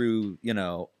way through,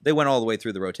 they went all the way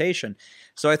through the rotation.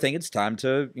 So I think it's time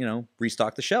to,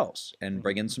 restock the shelves and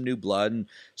bring in some new blood and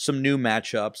some new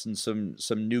matchups and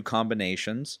some new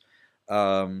combinations.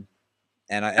 Imagine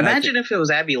if it was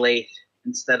Abby Layth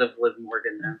instead of Liv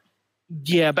Morgan. Now.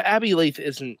 Yeah, but Abby Layth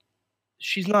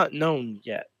she's not known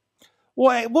yet.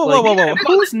 Whoa!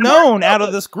 Who's known out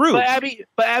of this group?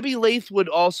 But Abby Lathe would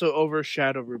also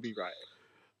overshadow Ruby Riott.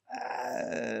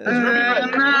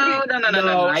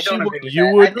 No. I don't agree with you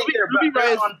that. would- I think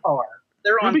they're on par.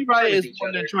 They're on Ruby par Riott with is each one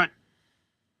other. they're trying.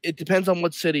 It depends on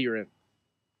what city you're in.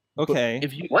 Okay.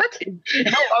 If you What?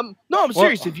 no, I'm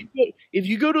serious. If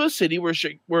you go to a city where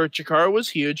Chikara was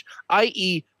huge,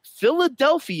 i.e.,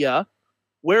 Philadelphia,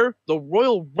 where the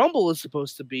Royal Rumble is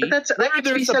supposed to be, But that where could be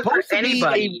there's said for supposed to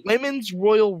anybody. be a women's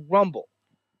Royal Rumble.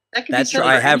 That could That's be true. said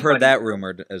I for have heard anybody. that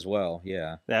rumored as well.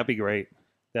 Yeah. That'd be great.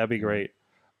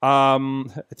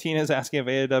 Tina's asking if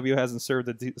AEW hasn't served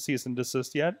the cease and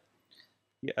desist yet.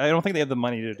 Yeah, I don't think they have the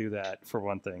money to do that, for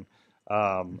one thing.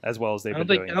 As well as they've been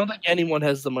doing. I don't think anyone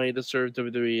has the money to serve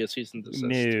WWE a cease and desist.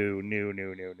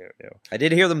 No. I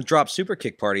did hear them drop Super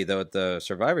Kick Party though at the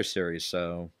Survivor Series,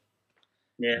 so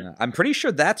Yeah. I'm pretty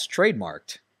sure that's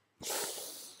trademarked.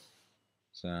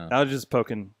 So, They're just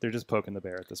poking the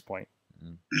bear at this point.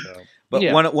 So. but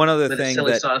Yeah. one other With a thing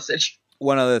silly that sausage.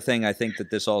 one other thing I think that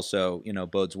this also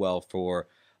bodes well for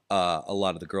a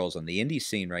lot of the girls on the indie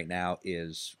scene right now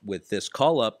is with this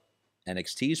call up,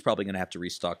 NXT is probably going to have to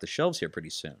restock the shelves here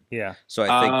pretty soon. Yeah. So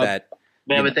I think that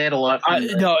Yeah, but they had a lot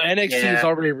No, NXT is Yeah.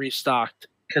 already restocked.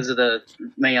 because of the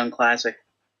Mae Young Classic.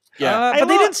 Yeah. but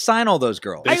they didn't sign all those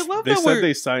girls. I love They that said we're-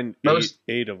 they signed Most-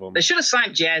 eight of them. They should have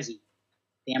signed Jazzy.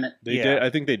 Damn it. They Yeah. did. I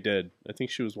think they did. I think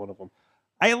she was one of them.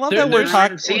 I love There- that we're there's-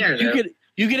 talking. seen her, You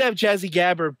though. could have Jazzy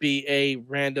Gabber be a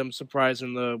random surprise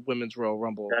in the Women's Royal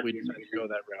Rumble. That'd We be decided to go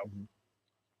that route.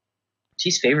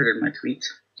 She's favored in my tweets.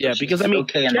 Yeah, She's because I mean,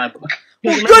 okay in my book.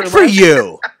 Well, remember good for last-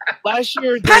 you. Last year,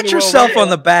 during Pat the Royal yourself Rumble, on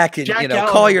the back and Jack call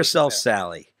Gallagher yourself was there.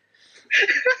 Sally.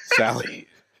 Sally.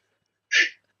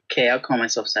 Okay, I'll call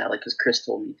myself Sally because Chris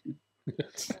told me to.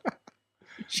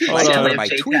 She Hold likes on. to read my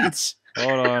Take tweets.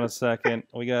 Hold on a second.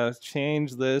 We gotta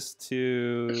change this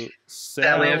to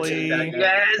Sally Sally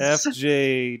Yes.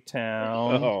 FJ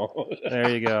Town. Oh. There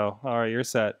you go. All right, you're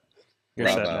set. You're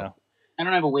set Bravo. now. I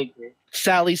don't have a wig here.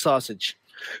 Sally Sausage.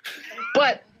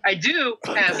 But I do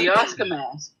have the Oscar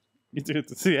mask. You do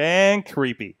it, and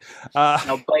creepy.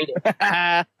 Now bite it.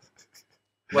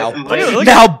 Now, I'm biting look-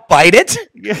 now bite it.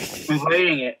 I'm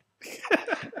biting it.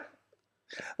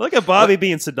 Look at Bobby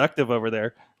being seductive over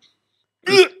there.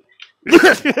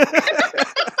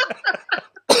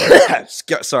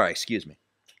 Sorry, excuse me.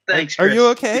 Thanks, Are Chris. you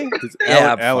okay?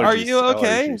 Yeah, I'm fine. Are you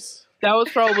okay? Allergies. That was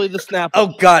probably the snap.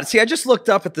 Oh God! See, I just looked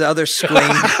up at the other screen,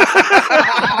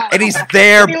 and he's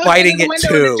there He was biting in the it window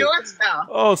too. of the Georgetown.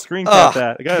 Oh, screen cap Oh,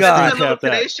 that. I gotta God. screen cap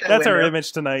Today that. Show That's our window.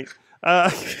 image tonight.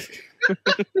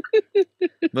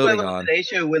 Moving My on. Today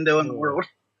Show window in the world.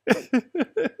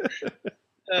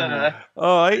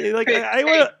 Oh, I like. Hey, I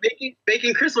want.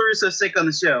 making Chris LeRusso sick on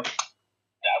the show.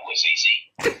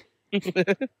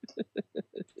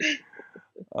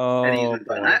 Oh, That easement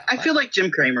button. boy. I feel like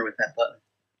Jim Cramer with that button.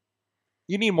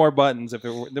 You need more buttons. If it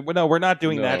were, no, we're not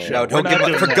doing No. that show. No, don't We're give not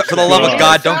him. doing that For the show. love of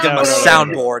God, don't give him a No, no, no.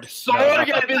 soundboard.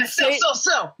 Sorg, I've been saying.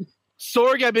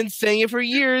 Sorg, I've been saying it for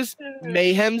years.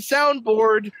 Mayhem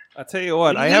soundboard. I'll tell you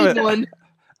what. We I have need one.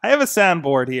 I have a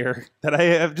soundboard here that I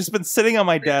have just been sitting on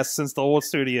my desk since the old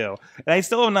studio, and I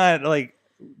still have not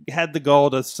had the gall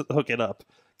to hook it up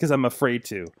because I'm afraid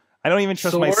to. I don't even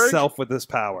trust Sorg? myself with this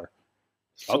power.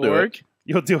 I'll do it. Sorg.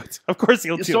 You'll do it. Of course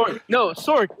you'll do it. Sorg. No,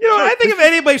 Sorg. You know, Sorg. I think if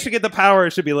anybody should get the power,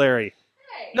 it should be Larry.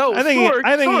 No, I think Sorg,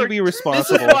 he'd Sorg. be This is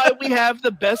responsible. why we have the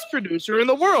best producer in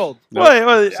the world. No,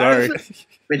 What? sorry. Wait, This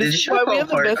did the is show why we fall have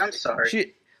the apart? best- I'm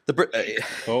sorry.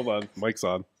 Hold on. Mic's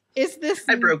on. Is this?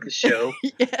 I broke the show.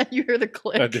 Yeah, you hear the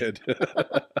click. I did.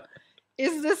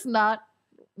 Is this not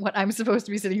what I'm supposed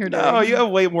to be sitting here doing? No, you have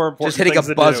way more important Just hitting a things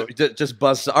to buzz. do. Just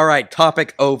buzz. All right,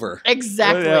 topic over.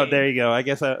 Exactly. Oh, there you go. I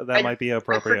guess that might be I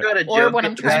appropriate. forgot a Or joke when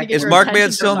I'm at the trying to back. get Is your Mark attention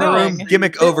Man still in the for room? nothing.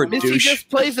 Gimmick over, Missy douche. just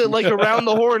plays it like around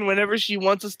the horn whenever she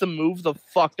wants us to move the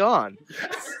fuck on.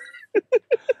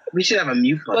 We should have a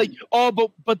mute button. Like, oh,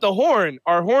 but the horn,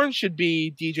 our horn should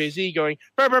be DJ Z going.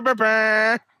 Bah, bah, bah,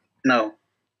 bah. No.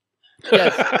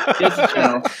 Yes, yes, it should.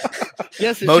 No.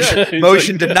 Yes, it Motion, should.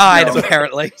 motion denied. No.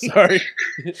 Apparently, Sorry.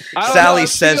 I don't know, Sally I'm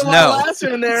says seeing a lot of no.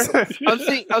 laughter in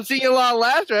there. I'm seeing a lot of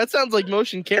laughter. That sounds like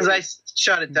motion Because camera. I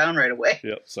shot it down right away.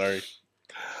 Yep. Sorry.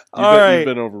 All right. You've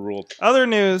been overruled. Other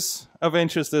news of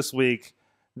interest this week: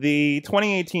 the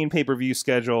 2018 pay-per-view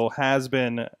schedule has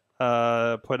been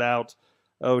put out.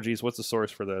 Oh, geez, what's the source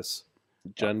for this?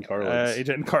 Jen Carlins.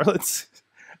 Jen Carlins.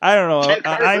 I don't know. Jen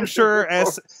Carlins. I'm sure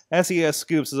SES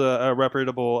Scoops is a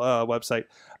reputable website.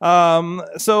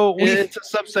 So It's a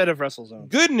subset of WrestleZone.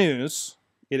 good news.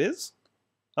 It is.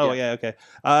 Oh yeah,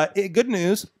 okay. Good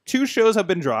news. 2 shows have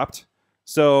been dropped.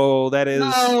 So that is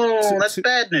No, that's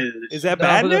bad news. Is that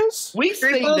bad news? We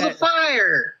Great say Balls that of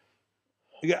Fire.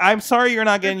 I'm sorry you're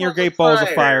not getting your Great Balls of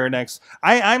Fire next.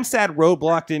 I'm sad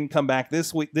Roadblock didn't come back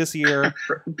this year.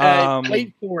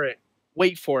 wait for it.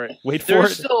 Wait for it. Wait for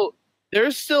it.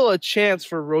 There's still a chance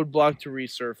for Roadblock to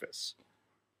resurface.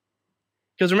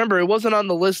 Because remember, it wasn't on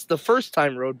the list the first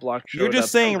time Roadblock showed up. You're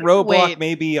just saying Roadblock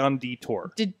may be on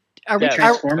Detour.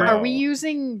 Are we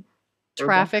using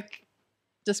traffic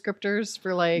descriptors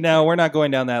for like? No, we're not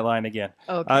going down that line again.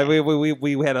 Okay.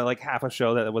 We had like half a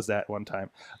show that was that one time.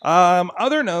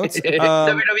 Other notes.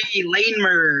 WWE Lane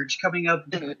Merge coming up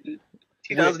in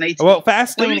 2018. Well,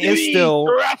 Fastlane is still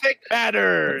graphic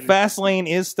pattern. Fastlane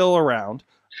is still around.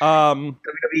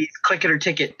 WWE's Click It or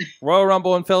Ticket. Royal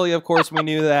Rumble in Philly, of course, we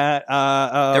knew that.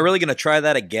 They're really going to try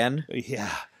that again?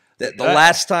 Yeah. The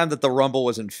last time that the Rumble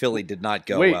was in Philly did not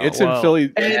go well. Wait, it's in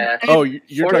Philly. Oh,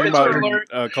 you're talking about in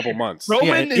a couple months.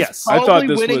 Roman is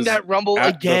probably winning that Rumble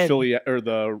again. The Philly or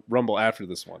the Rumble after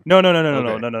this one. No.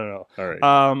 All right.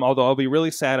 Although I'll be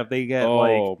really sad if they get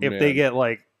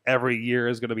every year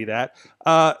is going to be that.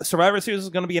 Survivor Series is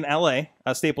going to be in LA,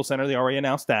 Staples Center. They already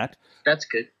announced that. That's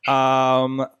good.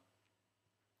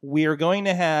 We are going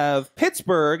to have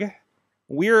Pittsburgh.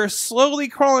 We're slowly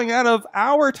crawling out of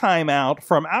our timeout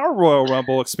from our Royal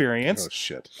Rumble experience. Oh,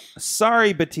 shit.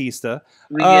 Sorry, Batista.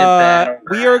 We are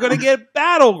going to get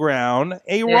Battleground,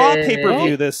 a Raw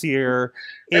pay-per-view this year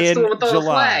in the one with July. all the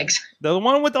flags. The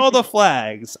one with all the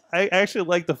flags. I actually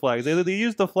like the flags. They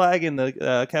used the flag in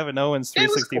the Kevin Owens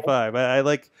 365. Cool.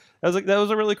 That was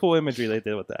a really cool imagery they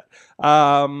did with that.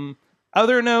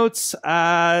 Other notes,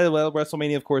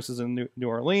 WrestleMania, of course, is in New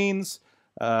Orleans.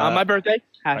 On my birthday.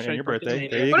 On your birthday.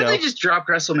 There you what go. if they just dropped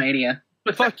WrestleMania?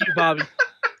 Fuck you, Bobby.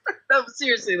 No,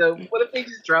 seriously, though. What if they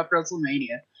just dropped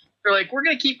WrestleMania? They're like, we're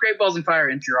going to keep Great Balls of Fire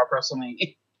and drop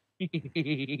WrestleMania.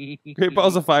 Great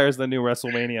Balls of Fire is the new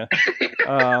WrestleMania.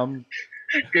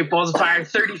 Great Balls of Fire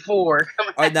 34.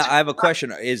 Now, I have a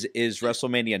question. Is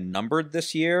WrestleMania numbered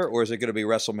this year, or is it going to be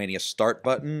WrestleMania start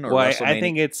button? Or WrestleMania? I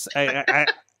think it's...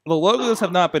 the logos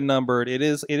have not been numbered. It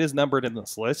is numbered in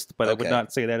this list, but I would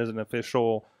not say that as an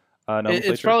official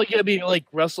nomenclature. It's probably going to be like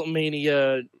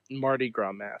WrestleMania Mardi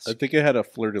Gras mask. I think it had a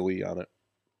fleur-de-lis on it.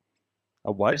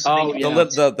 A what? Oh,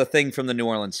 the thing from the New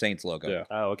Orleans Saints logo. Yeah.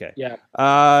 Oh, okay.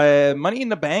 Yeah. Money in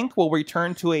the Bank will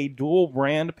return to a dual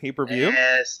brand pay-per-view.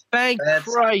 Yes. Thank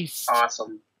Christ.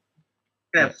 Awesome.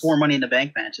 We're going to have 4 Money in the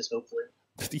Bank matches, hopefully.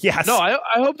 Yes. No, I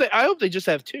hope they just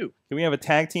have 2. Can we have a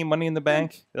tag team Money in the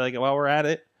Bank? Like while we're at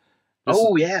it. 5.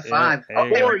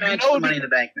 Money in the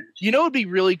Bank match. You know, it'd be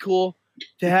really cool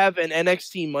to have an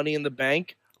NXT Money in the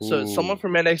Bank, so someone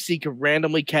from NXT could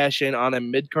randomly cash in on a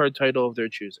mid-card title of their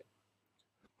choosing.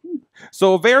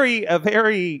 So a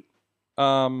very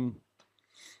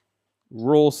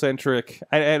rule centric.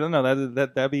 I don't know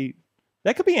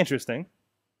that could be interesting.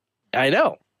 I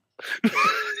know.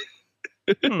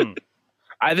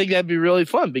 I think that'd be really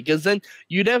fun because then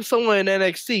you'd have someone in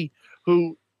NXT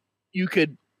who you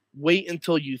could wait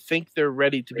until you think they're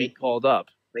ready to be called up.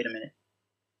 Wait a minute.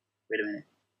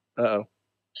 Uh-oh.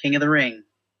 King of the Ring,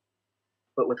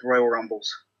 but with Royal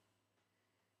Rumbles.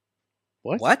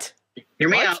 What? Hear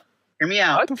me out.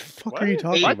 What the fuck are you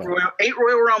talking about? 8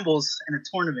 Royal Rumbles and a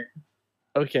tournament.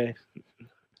 Okay.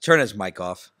 Turn his mic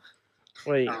off.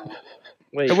 Wait.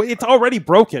 It's already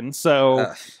broken,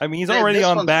 so I mean he's already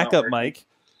on backup mic.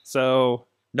 So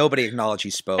nobody acknowledged he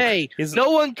spoke. Hey,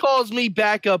 no one calls me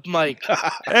backup Mike.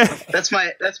 That's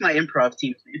my improv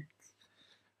team's name.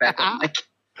 Backup Mike.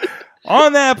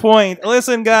 On that point,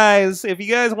 listen, guys, if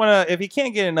you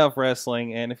can't get enough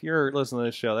wrestling, and if you're listening to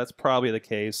this show, that's probably the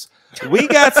case. We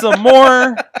got some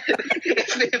more.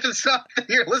 If it's not, then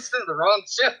you're listening to the wrong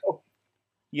show.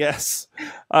 Yes.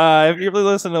 If you're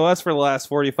listening to us for the last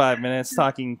 45 minutes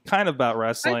talking kind of about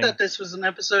wrestling. I thought this was an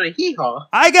episode of Hee Haw.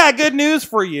 I got good news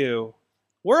for you.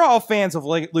 We're all fans of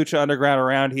Lucha Underground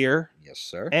around here. Yes,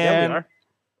 sir. And we are.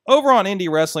 over on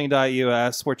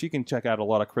IndieWrestling.us, which you can check out a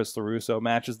lot of Chris LeRusso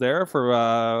matches there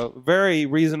for very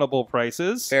reasonable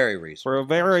prices. Very reasonable. For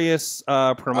various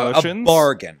promotions. A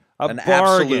bargain. An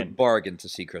absolute bargain to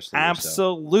see Chris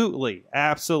LeRusso.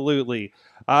 Absolutely.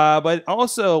 But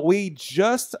also, we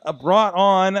just brought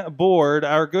on board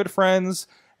our good friends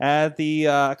at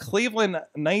the Cleveland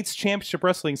Knights Championship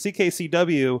Wrestling,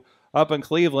 CKCW, up in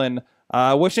Cleveland,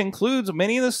 which includes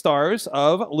many of the stars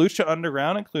of Lucha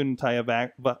Underground, including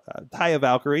Taya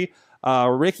Valkyrie,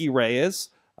 Ricky Reyes,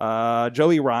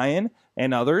 Joey Ryan,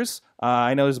 and others.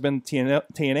 I know there's been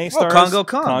TNA stars. Congo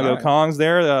Kong. Congo Kong's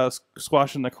there,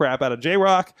 squashing the crap out of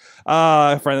J-Rock.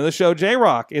 A friend of the show,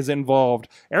 J-Rock, is involved.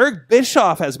 Eric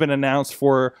Bischoff has been announced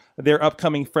for their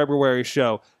upcoming February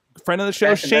show. Friend of the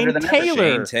show, Shane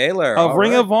Taylor of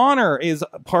Ring of Honor is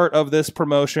part of this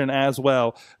promotion as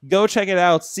well. Go check it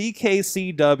out.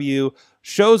 CKCW.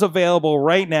 Shows available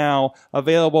right now,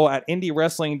 available at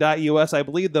indiewrestling.us. I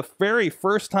believe the very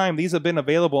first time these have been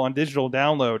available on digital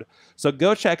download. So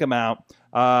go check them out.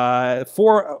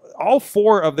 All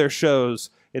 4 of their shows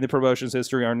in the promotion's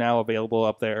history are now available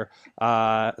up there.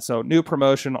 So new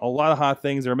promotion, a lot of hot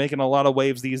things. They're making a lot of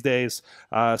waves these days.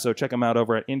 So check them out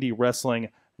over at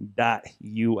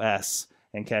indiewrestling.us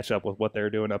and catch up with what they're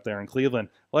doing up there in Cleveland.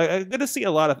 Good to see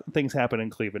a lot of things happen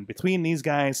in Cleveland between these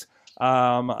guys.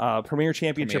 Premier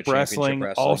Championship Wrestling,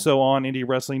 also on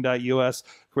indiewrestling.us.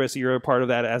 Chris, you're a part of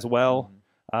that as well.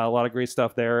 A lot of great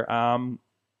stuff there. And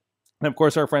of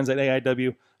course, our friends at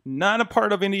AIW, not a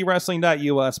part of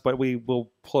indiewrestling.us, but we'll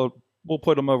put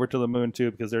them over to the moon too,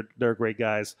 because they're great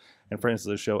guys and friends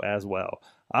of the show as well.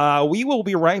 We will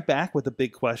be right back with a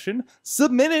big question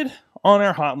submitted on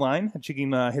our hotline. You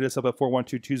can hit us up at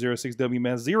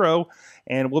 412-206-WMS0,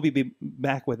 and we'll be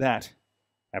back with that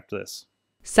after this.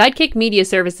 Sidekick Media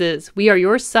Services. We are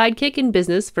your sidekick in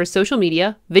business for social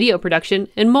media, video production,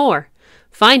 and more.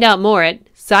 Find out more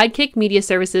at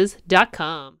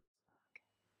sidekickmediaservices.com.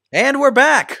 And we're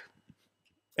back.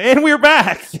 And we're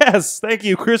back. Yes, thank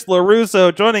you, Chris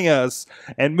LeRusso, joining us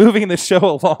and moving the show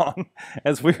along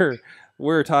as we're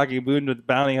talking Boone the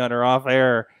Bounty Hunter off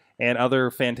air and other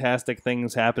fantastic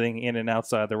things happening in and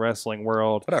outside the wrestling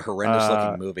world. What a horrendous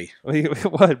looking movie.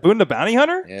 What, Boone the Bounty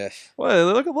Hunter? Yes.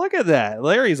 Well, look at that.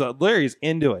 Larry's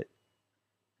into it.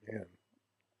 Man.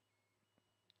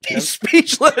 He's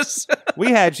speechless. We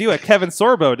had you at Kevin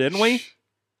Sorbo, didn't we?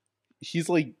 He's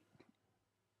like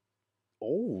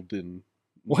old and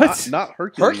what? Not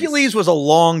Hercules. Hercules was a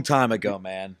long time ago,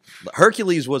 man.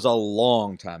 Hercules was a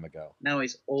long time ago. No,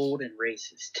 he's old and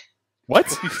racist.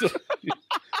 What?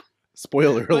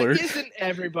 Spoiler alert. Like, isn't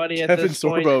everybody at Kevin this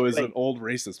point, Sorbo is like, an old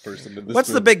racist person in this What's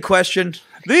movie. the big question?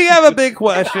 Do you have a big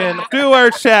question to our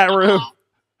chat room?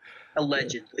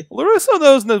 Allegedly. LeRusso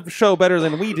knows the show better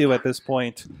than we do at this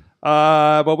point.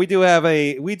 But we do have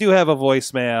a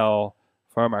voicemail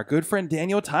from our good friend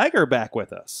Daniel Tiger back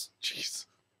with us. Jeez.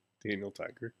 Daniel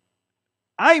Tiger.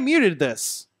 I muted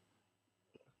this.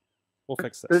 We'll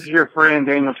fix This this. is your friend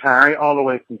Daniel Tiger, all the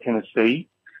way from Tennessee.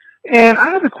 And I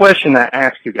have a question to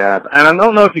ask you guys. And I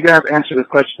don't know if you guys answered this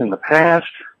question in the past,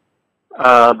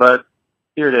 but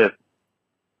here it is.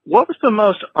 What was the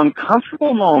most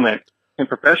uncomfortable moment in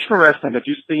professional wrestling that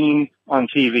you've seen on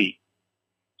TV?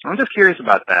 I'm just curious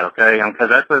about that, okay? Because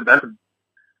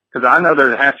because I know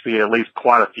there has to be at least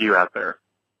quite a few out there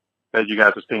that you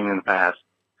guys have seen in the past.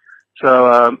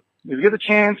 So if you get the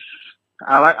chance,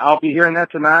 I'll be hearing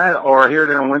that tonight or hear it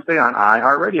on Wednesday on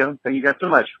iHeartRadio. Thank you guys so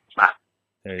much. Bye.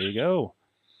 There you go.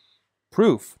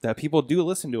 Proof that people do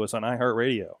listen to us on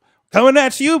iHeartRadio. Coming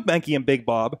at you, Benky and Big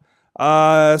Bob.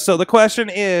 So the question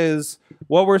is,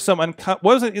 what was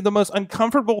the most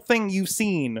uncomfortable thing you've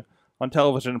seen on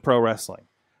television and pro wrestling?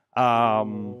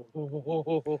 And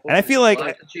I feel like A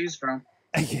lot to choose from.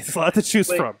 it's a lot to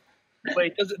choose from.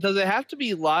 Wait, does it have to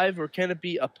be live or can it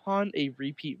be upon a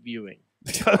repeat viewing?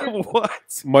 What?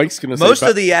 Mike's gonna say Most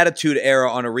of the Attitude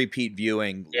Era on a repeat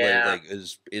viewing Yeah.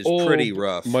 is pretty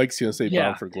rough. Mike's gonna say Yeah.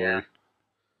 Bound for Glory.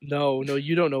 No,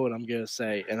 you don't know what I'm gonna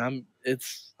say, and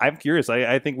I'm curious.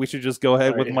 I think we should just go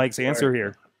ahead with Alright, Mike's answer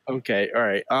here. okay. All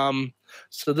right.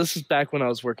 So this is back when I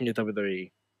was working at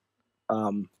WWE.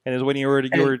 And is when you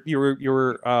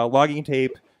were logging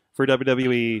tape for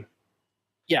WWE.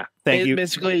 Yeah. Thank you.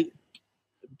 Basically,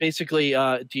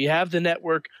 do you have the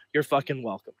network? You're fucking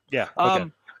welcome. Yeah.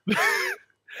 Okay.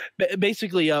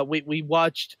 Basically, we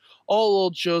watched all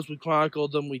old shows, we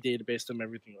chronicled them, we databased them,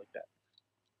 everything like that.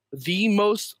 The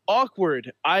most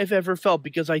awkward I've ever felt,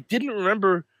 because I didn't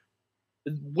remember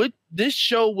what this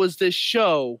show was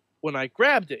when I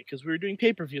grabbed it, because we were doing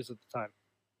pay-per-views at the time.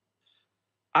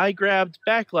 I grabbed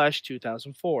Backlash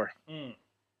 2004.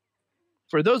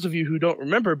 For those of you who don't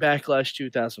remember Backlash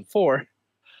 2004,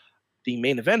 the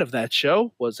main event of that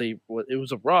show was a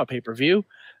Raw pay-per-view.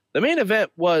 The main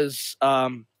event was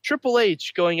Triple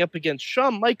H going up against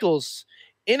Shawn Michaels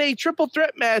in a triple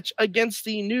threat match against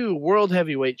the new World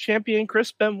Heavyweight Champion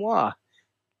Chris Benoit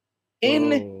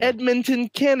in Edmonton,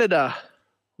 Canada.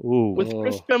 With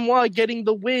Chris Benoit getting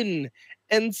the win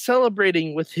and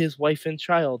celebrating with his wife and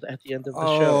child at the end of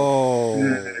the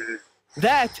show.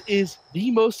 That is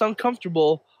the most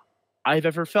uncomfortable I've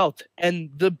ever felt. And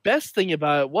the best thing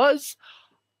about it was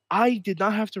I did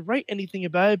not have to write anything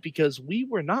about it because we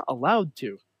were not allowed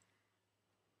to.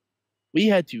 We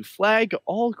had to flag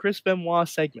all Chris Benoit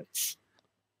segments.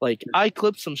 Like, I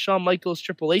clipped some Shawn Michaels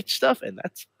Triple H stuff, and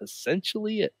that's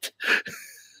essentially it.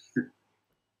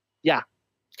 Yeah.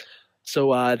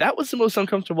 So that was the most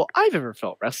uncomfortable I've ever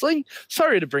felt wrestling.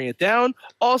 Sorry to bring it down.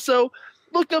 Also,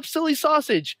 look up Silly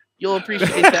Sausage. You'll appreciate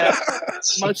that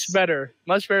much better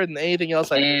than anything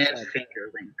else I've And said.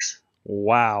 finger links.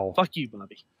 Wow. Fuck you,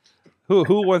 Bobby.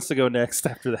 Who wants to go next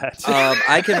after that?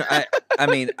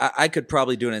 I could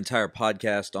probably do an entire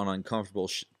podcast on uncomfortable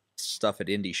stuff at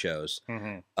indie shows.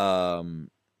 Mm-hmm.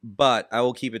 But I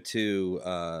will keep it to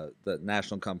the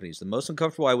national companies. The most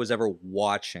uncomfortable I was ever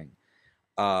watching.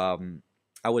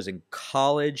 I was in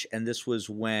college, and this was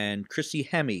when Christy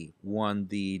Hemme won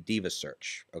the Diva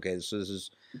Search. Okay, so this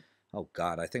is, oh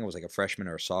God, I think I was like a freshman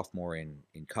or a sophomore in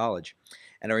college.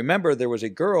 And I remember there was a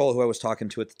girl who I was talking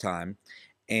to at the time,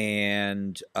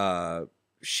 and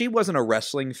she wasn't a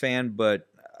wrestling fan, but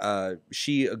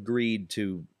she agreed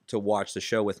to watch the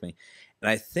show with me. And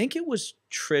I think it was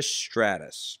Trish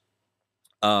Stratus.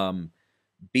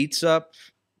 Beats up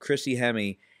Christy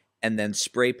Hemme and then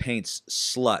spray paints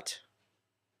slut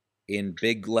in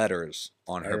big letters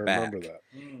on her back. That.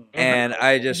 And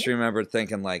I just remember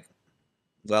thinking, like,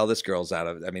 well, this girl's out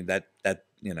of it. I mean, that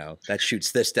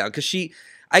shoots this down. Because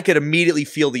I could immediately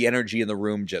feel the energy in the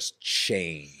room just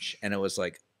change. And it was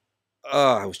like,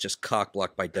 oh, I was just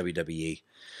cock-blocked by WWE.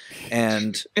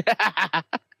 And,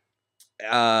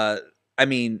 I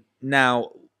mean,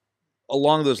 now,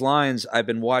 along those lines, I've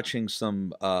been watching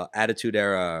some Attitude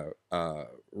Era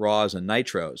Raws and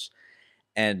Nitros.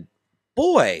 And,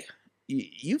 boy,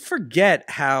 you forget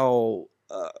how,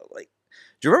 do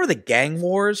you remember the Gang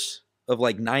Wars of,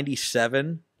 like,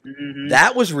 97? Mm-hmm.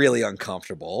 That was really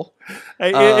uncomfortable.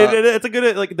 It's a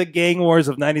good, like, the Gang Wars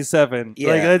of 97.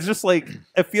 Yeah. Like, it's just like,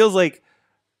 it feels like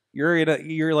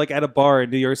you're like at a bar in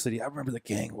New York City. I remember the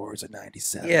Gang Wars of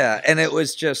 97. Yeah, and it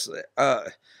was just,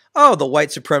 the white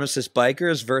supremacist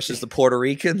bikers versus the Puerto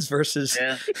Ricans versus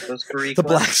the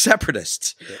black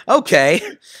separatists. Okay.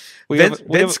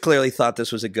 Vince clearly thought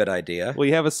this was a good idea.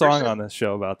 We have a song on this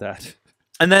show about that.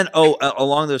 And then,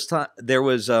 along those times, there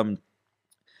was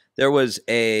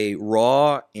a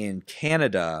Raw in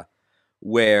Canada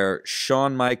where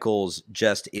Shawn Michaels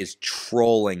just is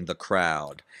trolling the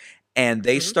crowd. And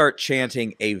they start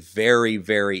chanting a very,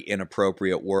 very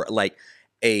inappropriate word, like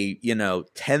a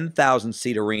 10,000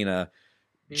 seat arena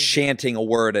chanting a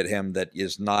word at him that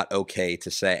is not okay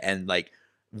to say, and like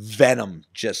venom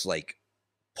just like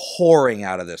pouring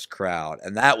out of this crowd,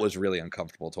 and that was really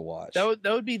uncomfortable to watch. That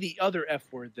would be the other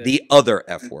F word. The other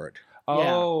F word.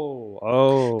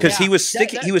 Oh, because he was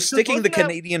sticking the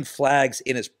Canadian flags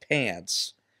in his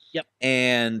pants. Yep,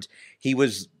 and he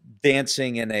was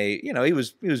dancing in a, he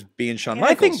was being Shawn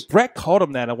Michaels. I think Brett called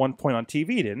him that at one point on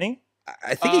TV, didn't he?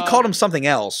 I think he called him something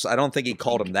else. I don't think he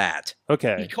called him that.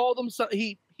 Okay. He called him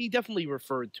he definitely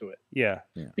referred to it. Yeah.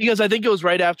 Because I think it was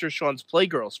right after Shawn's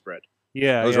Playgirl spread.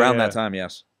 Yeah. It was around that time,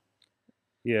 yes.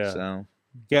 Yeah. So.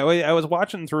 Yeah, I was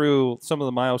watching through some of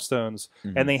the milestones,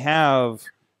 and they have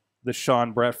the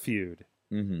Shawn Brett feud,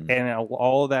 and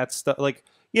all of that stuff, like,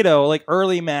 like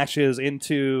early matches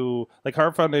into like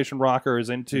Heart Foundation Rockers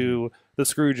into the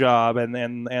screw job,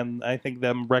 and I think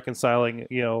them reconciling,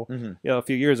 a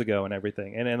few years ago and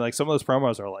everything, and like some of those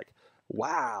promos are like,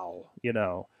 wow,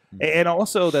 and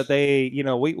also that they,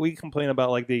 we complain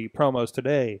about like the promos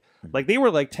today, like they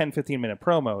were like 10-15 minute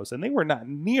promos, and they were not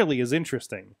nearly as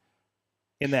interesting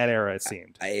in that era, it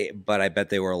seemed. But I bet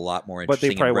they were a lot more interesting.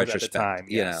 But they probably in were at the time.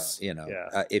 Yes.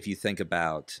 If you think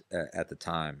about at the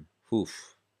time,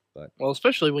 oof. But well,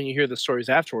 especially when you hear the stories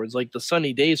afterwards, like the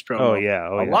Sunny Days promo. Oh yeah,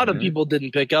 a lot of people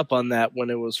didn't pick up on that when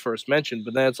it was first mentioned,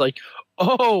 but then it's like,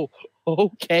 oh,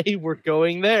 okay, we're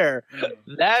going there.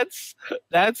 That's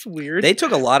weird. They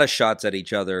took a lot of shots at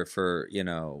each other for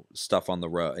stuff on the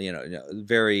road.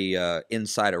 Very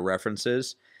insider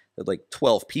references that like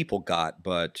 12 people got,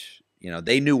 but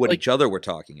they knew what each other were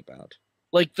talking about.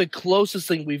 Like the closest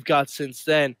thing we've got since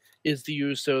then is the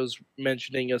Usos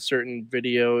mentioning a certain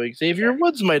video Xavier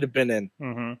Woods might have been in.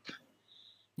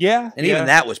 Yeah, and even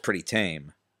that was pretty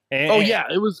tame.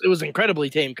 It was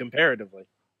incredibly tame comparatively.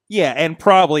 Yeah, and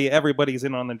probably everybody's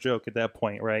in on the joke at that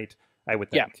point, right? I would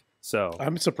think. Yeah. So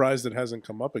I'm surprised it hasn't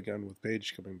come up again with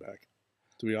Paige coming back.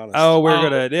 To be honest. Oh, we're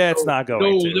gonna. It's not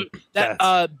going to.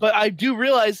 But I do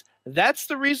realize that's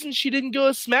the reason she didn't go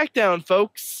to SmackDown,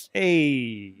 folks.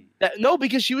 Hey. No,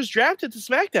 because she was drafted to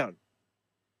SmackDown.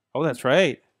 Oh, that's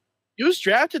right. He was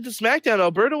drafted to SmackDown.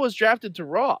 Alberto was drafted to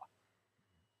Raw.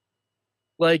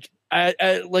 Like,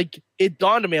 like it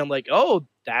dawned on me. I'm like, oh,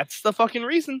 that's the fucking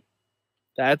reason.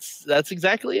 That's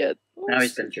exactly it. Now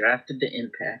he's been drafted to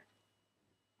Impact.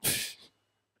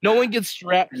 No one gets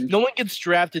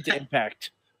drafted to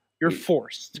Impact. You're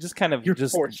forced. Just kind of You're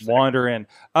just forced wander in.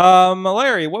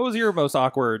 Larry, what was your most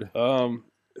awkward? I don't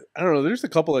know. There's a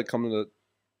couple that come to the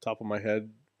top of my head.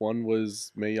 One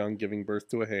was Mae Young giving birth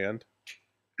to a hand.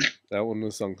 That one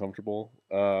was uncomfortable.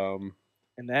 And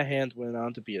that hand went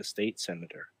on to be a state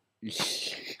senator.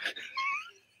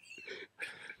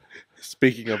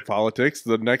 Speaking of politics,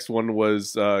 the next one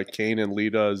was Kane and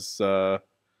Lita's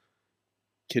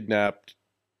kidnapped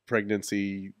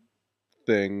pregnancy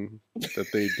thing that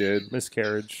they did.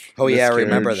 Miscarriage. Oh yeah, I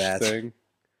remember that thing.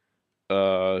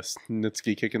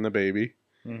 Snitsky kicking the baby.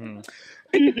 Mm-hmm.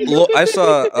 I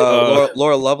saw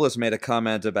Laura Lovelace made a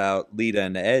comment about Lita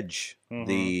and Edge,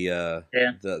 the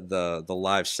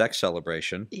live sex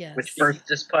celebration. Yes. Which birthed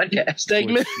this podcast.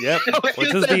 Segment. Yep.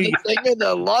 Which is the segment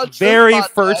that launched very this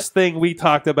podcast. first thing we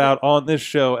talked about on this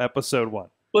show, episode 1.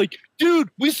 Like, dude,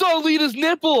 we saw Lita's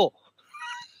nipple.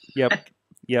 Yep.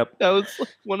 That was like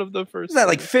one of the first. Isn't that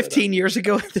like things 15 years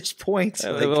ago at this point?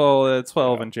 Well,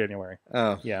 12 in January.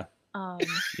 Oh. Yeah.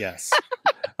 Yes.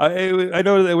 I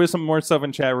know there was some more stuff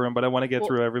in chat room, but I want to get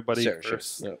through everybody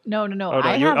first. Sure. No.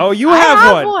 You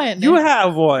have one. You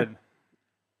have one.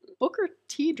 Booker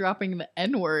T dropping the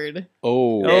N-word.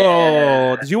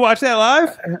 Oh. Did you watch that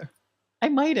live? I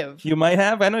might have. You might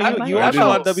have. I know you watched a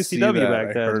lot of WCW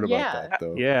back then. I heard about Yeah. that,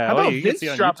 though. Yeah. How about you can Vince see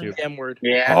on dropping YouTube. the M-word?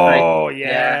 Yeah. Oh, I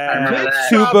yeah. remember that.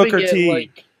 To Dropping Booker it, T.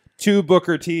 like- To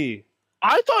Booker T.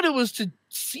 I thought it was to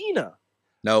Cena.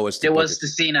 No, it was. It was to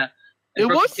Cena. It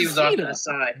was He was to off to Cena. the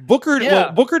side. Booker T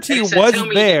And he said, was "Tell me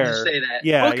you there. didn't say that."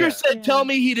 Yeah. Booker said, "Tell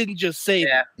me he didn't just say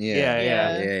that." Yeah.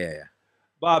 Yeah.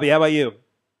 Bobby, how about you?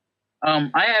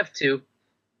 I have two.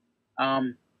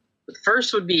 The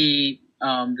first would be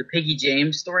the Piggy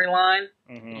James storyline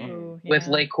with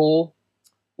Lay Cool,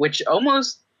 which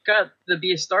almost got the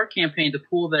Be a Star campaign to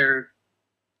pull their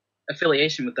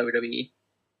affiliation with WWE.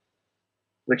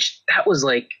 Which that was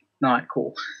like not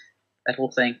cool. That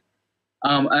whole thing.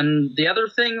 And the other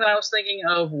thing that I was thinking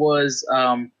of was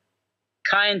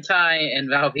Kai and Tai and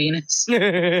Val Venus.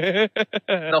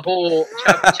 The whole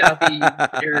choppy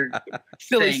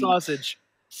silly thing. sausage.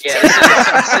 Yeah, silly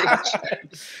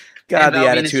sausage. God, And the Val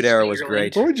Attitude Venus Era is was really-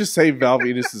 great. Why don't we just say Val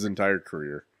Venus' entire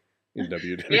career in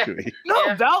WWE? No,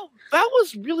 Yeah. Val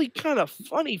was really kind of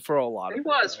funny for a lot of He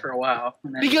was for a while.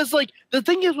 And then- because like the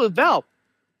thing is with Val,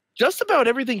 just about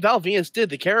everything Val Venus did,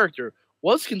 the character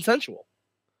was consensual.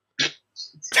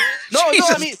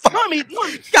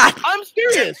 God. I'm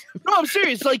serious. No, I'm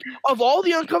serious. Like of all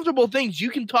the uncomfortable things you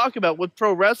can talk about with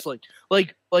pro wrestling,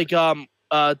 like Tom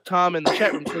in the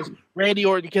chat room says Randy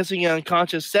Orton kissing an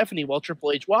unconscious Stephanie while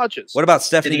Triple H watches. What about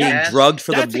Stephanie Did he being ask? drugged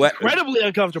for That's the wedding? incredibly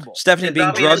uncomfortable. Stephanie Did being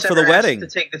Val Venus drugged for the ever ask wedding. to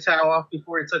take the towel off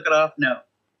before he took it off? No.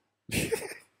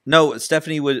 No,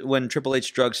 Stephanie was when Triple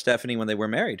H drugged Stephanie when they were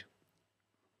married.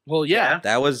 Well, yeah.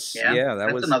 That was that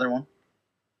That's was another one.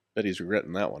 Bet he's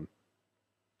regretting that one.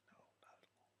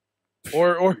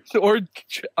 Or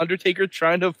Undertaker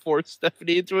trying to force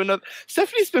Stephanie into another.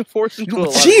 Stephanie's been forced into a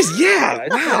lot. Jeez, yeah.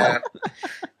 Wow.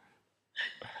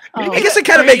 I guess it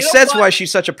kind of makes sense why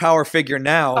she's such a power figure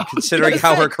now, considering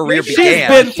how her career She's began.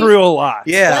 been through a lot.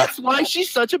 Yeah. That's why she's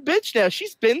such a bitch now.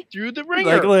 She's been through the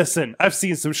ringer. Like, listen, I've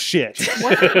seen some shit,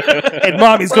 and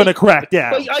mommy's gonna crack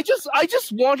down. Like, I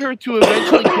just want her to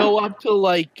eventually go up to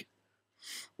like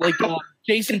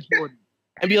Jason Jordan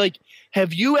and be like,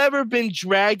 "Have you ever been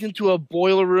dragged into a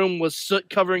boiler room with soot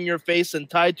covering your face and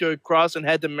tied to a cross and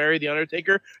had to marry the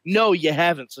Undertaker? No, you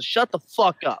haven't. So shut the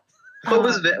fuck up."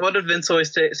 What did Vince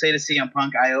always say to CM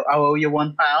Punk? I owe you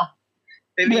one, pal.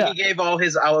 Maybe he gave all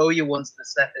his "I owe you" ones to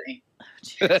Stephanie.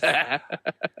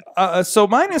 So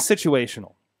mine is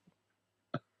situational.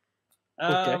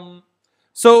 Okay.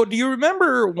 So do you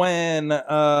remember when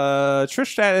Trish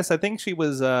Stratus? I think she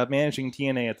was managing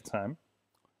TNA at the time.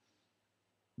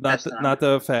 Not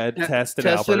the Fed. Test and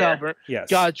Test Albert. and Albert. Yes.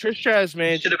 God, Trish Stratus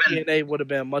managed Should've been- TNA would have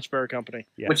been a much better company.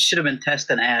 Yes. Which should have been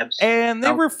Test and Abs. And they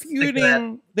I'll were stick to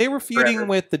feuding. They were feuding forever.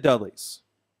 with the Dudleys.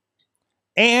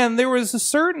 And there was a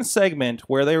certain segment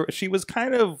where she was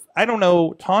kind of, I don't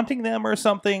know, taunting them or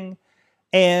something.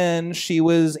 And she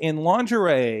was in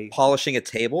lingerie. Polishing a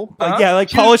table? Yeah, like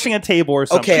polishing a table or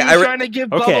something. Okay, She was trying to give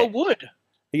Bubba wood.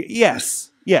 Yes.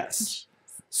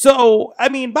 So, I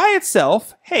mean, by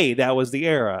itself, hey, that was the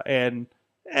era. And,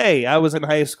 hey, I was in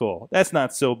high school. That's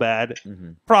not so bad.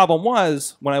 Problem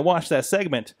was, when I watched that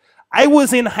segment, I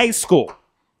was in high school.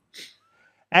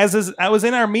 I was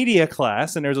in our media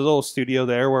class, and there's a little studio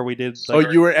there where we did. Oh,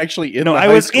 you were actually in. No, the I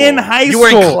high was school. in high school.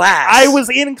 You were in class. I was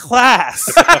in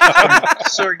class.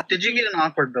 Sorg, did you get an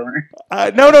awkward boner?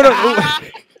 No.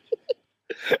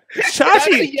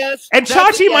 Chachi Yes. and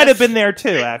That's a Chachi might have yes. been there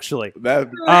too, actually. That,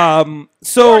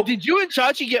 So Did you and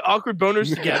Chachi get awkward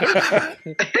boners together?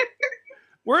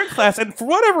 we're in class, and for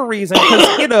whatever reason,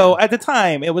 because at the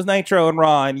time it was Nitro and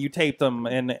Raw, and you taped them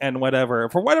and whatever.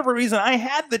 For whatever reason, I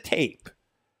had the tape,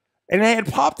 and I had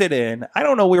popped it in. I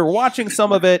don't know. We were watching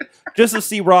some of it just to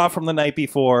see Raw from the night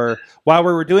before while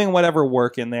we were doing whatever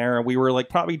work in there. And we were like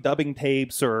probably dubbing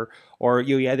tapes or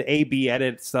you had the A/B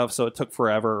edit stuff, so it took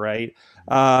forever, right?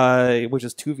 Which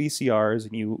is 2 VCRs,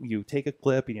 and you take a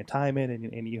clip and you time it,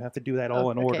 and you have to do that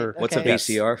all in Okay, order. What's a okay.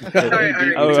 VCR? All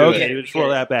right. Oh, okay. Just roll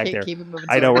that back there. Keep it moving.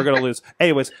 I know Sorg. we're gonna lose.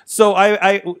 Anyways, so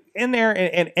I in there,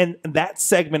 and that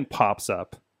segment pops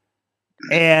up,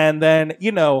 and then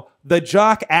the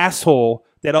jock asshole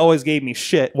that always gave me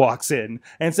shit walks in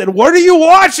and said, "What are you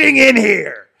watching in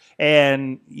here?"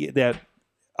 And that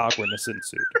awkwardness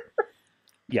ensued.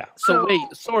 Yeah. So wait,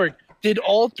 Sorg, did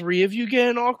all three of you get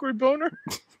an awkward boner?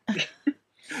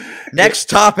 Next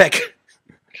topic.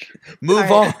 Move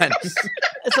All right. on.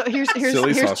 So here's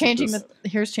Silly changing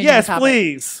sausages. the Yes, topic.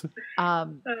 please.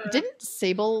 Didn't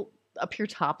Sable appear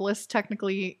topless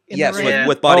technically in Yes, the ring?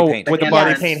 with body paint. with the Yes.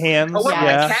 body paint hands. Oh, what Yeah.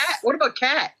 about Yeah, Cat? What about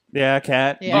Cat? yeah,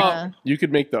 cat. Yeah. you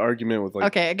could make the argument with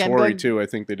Okay, again, Tori going- too. I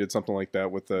think they did something like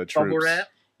that with the Bubble troops. Wrap?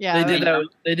 Yeah. They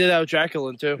did that with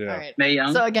Jacqueline too. Yeah. All right. Mae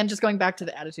Young? So again, just going back to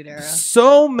the Attitude Era.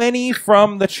 So many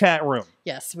from the chat room.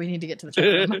 Yes, we need to get to the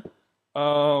chat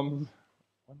room.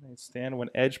 When they stand when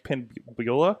Edge pinned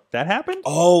Beulah, that happened.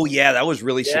 Oh yeah, that was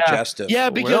really Yeah. suggestive. Yeah,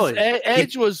 because Really?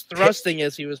 Edge was thrusting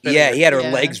as he was. Yeah, he had her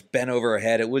Yeah. legs bent over her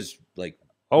head. It was like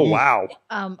Oh wow.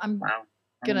 I'm Wow.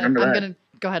 I gonna remember that. gonna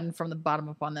go ahead and from the bottom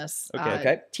up on this. Okay.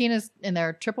 Okay. Tina's in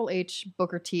there. Triple H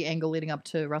Booker T angle leading up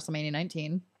to WrestleMania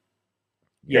 19.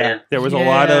 Yeah, there was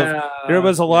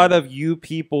a lot of you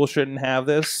people shouldn't have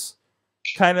this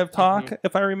kind of talk,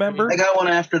 if I remember. I got one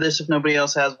after this if nobody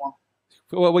else has one.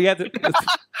 Well, we had to.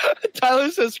 Tyler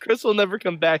says Chris will never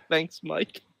come back. Thanks,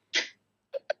 Mike.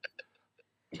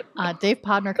 Dave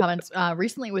Podner comments,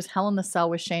 recently it was Hell in the Cell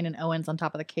with Shane and Owens on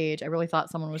top of the cage. I really thought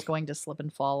someone was going to slip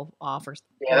and fall off or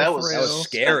Yeah, that was- through. that was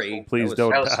scary. Please That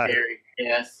don't That was die. scary.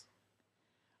 Yes.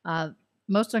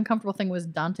 Most uncomfortable thing was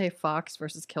Dante Fox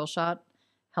versus Killshot.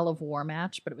 Hell of War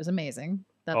match, but it was amazing.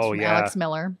 That's Oh, from yeah. Alex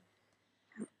Miller.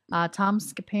 Tom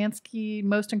Skapansky,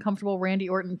 most uncomfortable Randy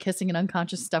Orton kissing an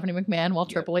unconscious Stephanie McMahon while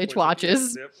Triple H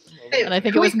watches. Hey, And I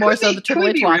think can it was we- more can so we- the can Triple we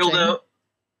H be real, watching. though?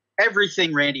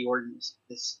 Everything Randy Orton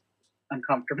is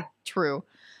uncomfortable. True.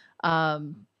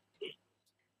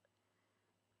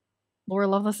 Laura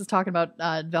Lovelace is talking about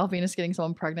Val Venus getting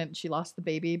someone pregnant. She lost the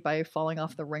baby by falling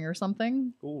off the ring or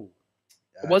something. Ooh,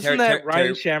 Wasn't that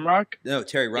Ryan Shamrock? No,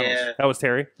 Terry Reynolds. Yeah. that was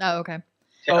Terry. Oh, okay.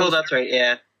 Oh, that's right.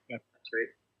 Yeah. That's right.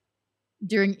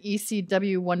 During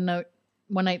ECW One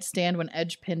Night Stand when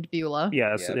Edge pinned Beulah. Yeah,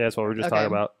 that's what we were just talking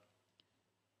Okay. about.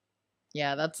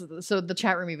 Yeah, that's so the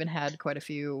chat room even had quite a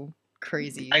few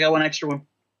crazy. I got one extra one.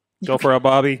 Go for it,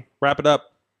 Bobby. Wrap it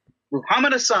up.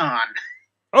 Muhammad Hassan.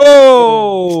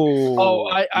 Oh.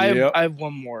 Oh, Yep. I have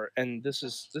one more, and this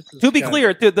is To be kinda-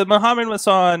 clear, the Muhammad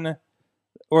Hassan,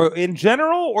 or in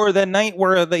general, or the night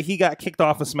where he got kicked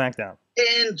off of SmackDown?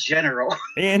 In general.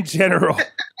 In general.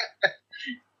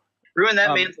 Ruined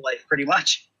that man's life, pretty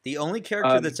much. The only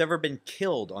character that's ever been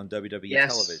killed on WWE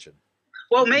Yes. television.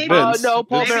 Well, maybe. Vince. no,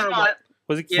 Paul maybe Bearer. not.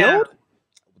 Was he Yeah. killed?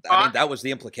 I mean, that was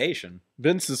the implication.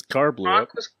 Vince's car blew up.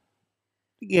 Brock was,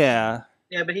 Yeah.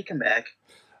 yeah, but he come back.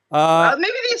 Uh,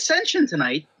 Maybe the Ascension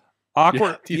tonight.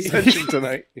 awkward. Yeah, the Ascension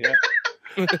tonight. Yeah.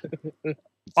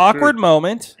 Awkward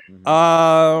moment.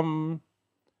 Mhm.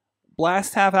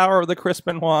 Last half hour of the Chris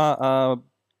Benoit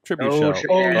tribute show. shit.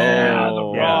 Oh yeah, the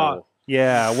Oh. Raw.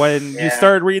 Yeah, when you Yeah.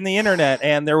 started reading the internet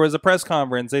and there was a press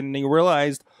conference and you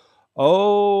realized,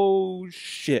 oh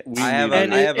shit. I have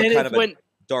And a kind it's of a when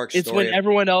dark it's story. when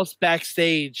everyone else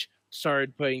backstage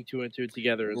started putting two and two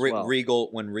together as well.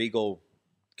 When Regal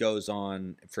goes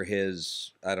on for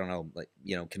his, I don't know, like,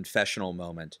 confessional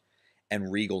moment,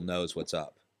 and Regal knows what's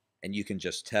up, and you can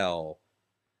just tell.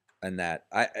 And that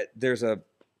there's a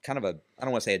kind of I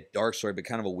don't want to say a dark story, but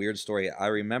kind of a weird story. I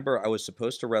remember I was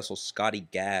supposed to wrestle Scotty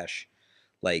Gash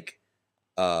like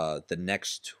the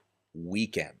next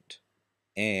weekend,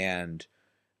 and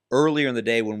earlier in the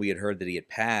day when we had heard that he had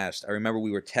passed, I remember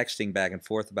we were texting back and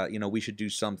forth about, we should do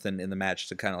something in the match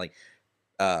to kind of like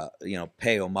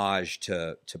pay homage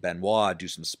to Benoit, do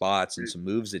some spots and some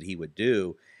moves that he would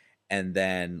do. And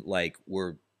then like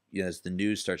as the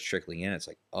news starts trickling in, it's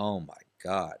like, oh my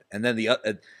God. And then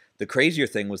the crazier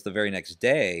thing was the very next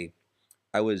day,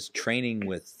 I was training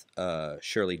with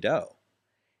Shirley Doe.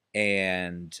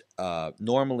 And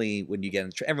normally when you get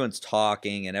in, everyone's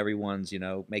talking and everyone's,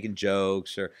 making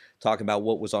jokes or talking about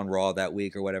what was on Raw that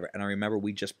week or whatever. And I remember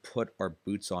we just put our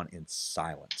boots on in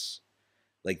silence.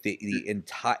 Like the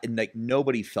entire, like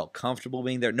nobody felt comfortable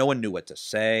being there. No one knew what to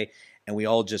say. And we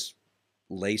all just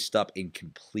laced up in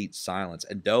complete silence.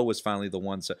 And Doe was finally the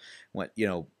one that went,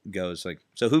 goes like,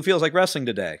 so who feels like wrestling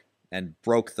today? And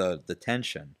broke the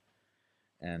tension.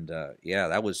 And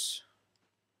that was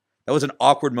an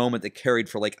awkward moment that carried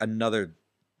for like another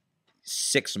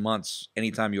 6 months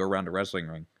anytime you were around a wrestling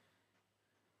ring.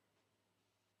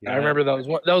 I remember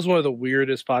that was one of the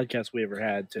weirdest podcasts we ever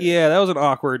had too. Yeah, that was an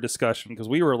awkward discussion because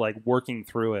we were like working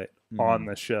through it on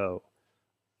the show,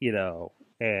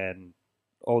 and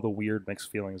all the weird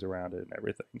mixed feelings around it and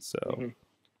everything. So,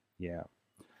 yeah.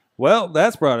 Well,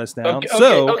 that's brought us down.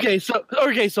 So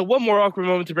one more awkward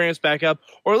moment to bring us back up.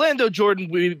 Orlando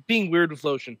Jordan being weird with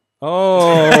lotion.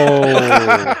 Oh,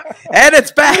 and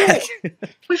it's back.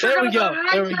 We forgot about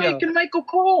Heidenreich and Michael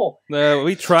Cole.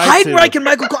 We tried Heidenreich and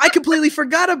Michael Cole. I completely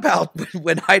forgot about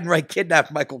when Heidenreich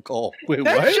kidnapped Michael Cole. Wait,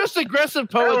 That's what? just aggressive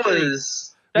poetry.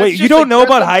 Wait, you don't know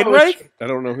about Heidenreich? I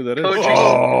don't know who that is. Poetry.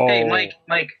 Oh. Hey,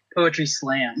 Mike, poetry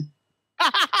slam.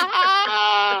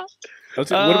 What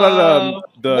about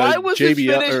the why was JBL this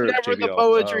finish or never the JBL,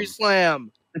 poetry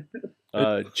slam?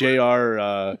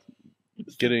 JR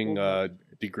getting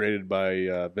degraded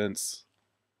by Vince?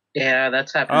 Yeah,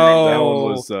 that's happening. Oh, That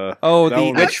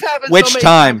one was which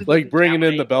time? like bringing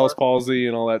in the Bell's palsy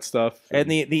and all that stuff, and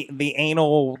the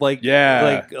anal surgery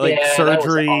That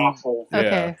was awful.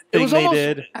 Okay. It was thing almost,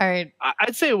 they did. All right,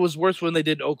 I'd say it was worse when they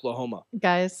did Oklahoma.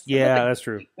 guys. Yeah, that's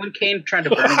true. When Kane tried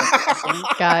to burn him.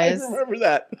 Guys. I remember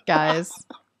that. Guys.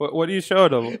 What are you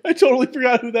showing them? I totally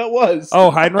forgot who that was. Oh,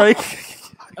 Heinrich.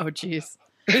 Oh, jeez.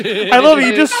 I love it.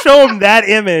 You just show him that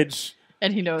image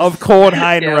And he knows. of Cole and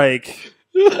Heinrich.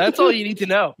 That's all you need to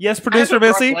know. Yes, producer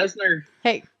Missy.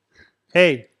 Hey,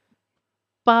 Hey,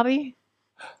 Bobby.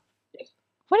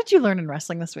 What did you learn in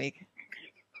wrestling this week?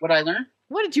 What I learned?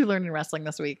 What did you learn in wrestling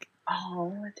this week?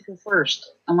 Oh, I have to go first.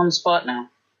 I'm on the spot now.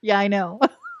 Yeah, I know.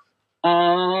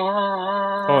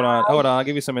 hold on. I'll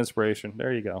give you some inspiration.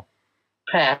 There you go.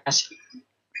 Pass.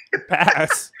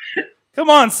 Pass. Come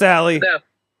on, Sally. No.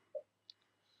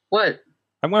 What?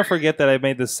 I'm going to forget that I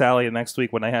made this Sally next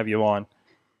week when I have you on.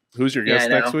 Who's your guest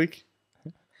next week?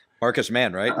 Marcus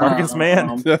Mann, right? Marcus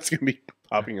Mann. That's going to be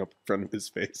popping up in front of his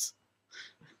face.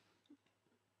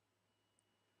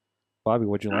 Bobby,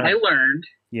 what'd you learn? I learned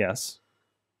Yes.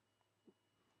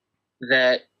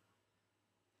 that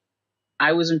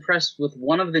I was impressed with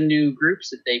one of the new groups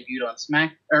that debuted on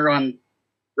on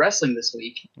Wrestling this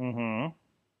week. Mm-hmm.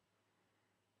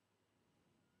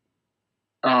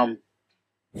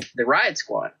 The Riot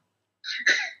Squad.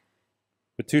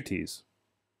 With 2 T's.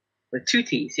 With 2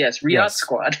 T's, yes, Riot Yes.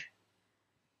 Squad.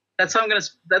 That's how I'm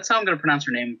gonna pronounce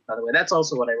her name, by the way. That's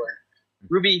also what I learned.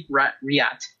 Ruby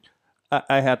Riot.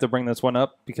 I have to bring this one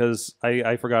up because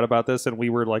I forgot about this and we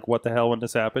were like, what the hell when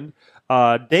this happened?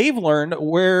 Dave learned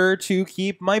where to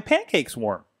keep my pancakes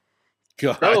warm.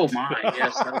 God. Oh my,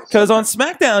 yes. Because on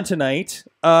SmackDown tonight,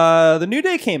 the New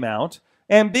Day came out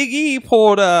and Big E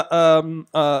pulled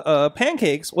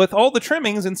pancakes with all the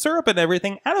trimmings and syrup and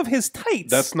everything out of his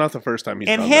tights. That's not the first time he's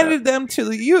and done handed them to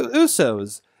the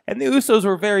Usos. And the Usos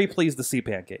were very pleased to see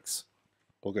pancakes.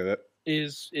 Okay, that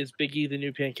Is Big E the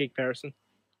new Pancake Patterson?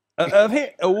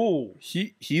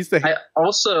 he's the I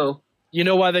also You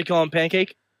know why they call him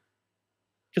Pancake?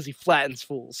 Because he flattens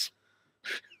fools.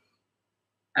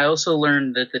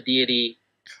 learned that the deity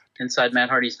inside Matt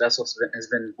Hardy's vessel has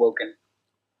been woken.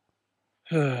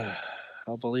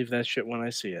 I'll believe that shit when I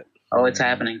see it. Oh, it's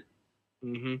happening.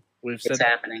 Mm-hmm. It's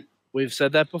happening. We've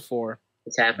said that before.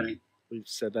 It's happening. We've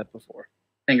said that before.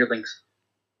 Fingerlings.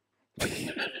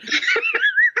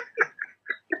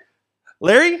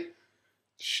 Larry?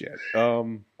 shit.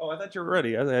 Oh, I thought you were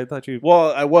ready. I thought you...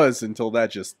 Well, I was until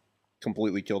that just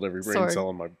completely killed every brain Sorry. cell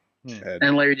in my head.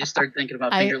 And Larry just started thinking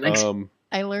about fingerlings.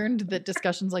 I learned that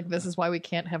discussions like this is why we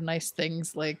can't have nice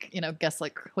things like, guests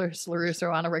like Chris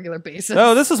LeRusso on a regular basis.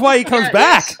 No, this is why he comes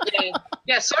back.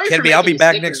 Yeah, sorry Can for be. I'll be making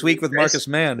back you next sick, week with Chris. Marcus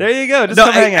Mann. There you go. Just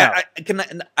come hang out.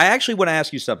 I actually want to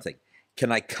ask you something.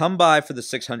 Can I come by for the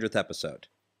 600th episode?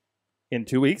 In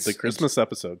 2 weeks? The Christmas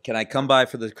episode. Can I come by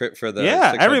for the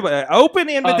Yeah, 600th? everybody. Open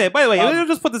invitation. By the way, we'll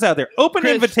just put this out there. Open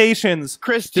Chris, invitations.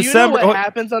 Chris, do December. you know what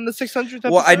happens on the 600th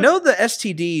episode? Well, I know the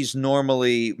STDs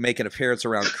normally make an appearance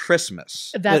around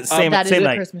Christmas. That is same a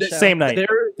night. Christmas show. Same night.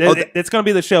 There- It's going to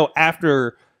be the show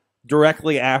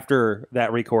directly after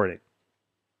that recording.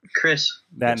 Chris,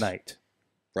 that night.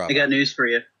 I got news for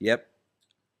you. Yep.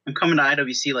 I'm coming to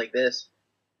IWC like this.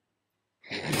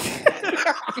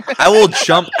 I will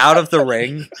jump out of the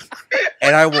ring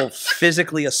and I will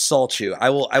physically assault you. I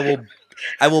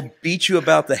will beat you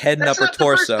about the head and That's upper not the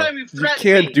first torso. time you've You threatened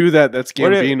can't me. do that. That's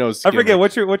What is- Gambino's. I forget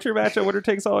gimmick. what's your match at Winner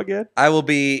Takes All again? I will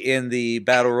be in the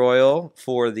Battle Royal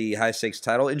for the high stakes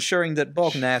title, ensuring that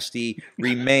Bulk Nasty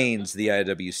remains the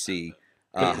IWC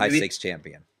high stakes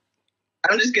champion.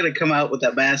 I'm just gonna come out with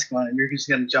that mask on, and you're just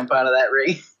gonna jump out of that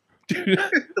ring,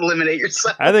 eliminate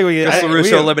yourself. I think we Chris I-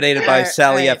 LeRusso we- eliminated by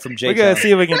Sally F from We J. gotta see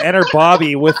if we can enter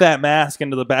Bobby with that mask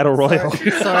into the battle royal.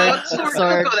 Sorg, Don't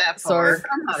go that far. Sorg,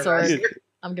 I'm not a Sorg. wrestler.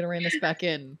 I'm gonna rein this back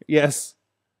in. Yes.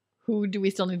 Who do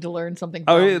we still need to learn something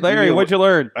Oh, from? Larry, what'd you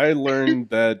learn? I learned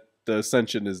that the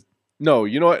Ascension is no.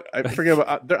 You know what? I forget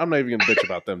about. I'm not even gonna bitch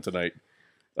about them tonight.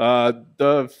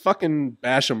 The fucking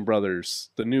Basham brothers,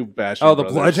 the new Basham. Oh, the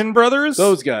brothers. Bludgeon Brothers?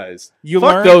 Those guys. You Fuck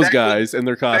learned those Back guys and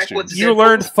their back costumes. with- you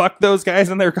learned fuck those guys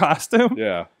in their costume?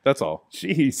 Yeah, that's all.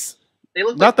 Jeez. They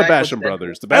look Not the like backwoods Basham Deadpool.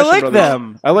 brothers. The I Basham like brothers.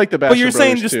 them. I like the Basham But you're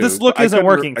saying brothers just too, this look but I isn't couldn't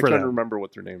working I for couldn't them. remember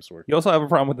what their names were. You also have a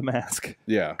problem with the mask.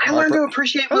 Yeah. I learned to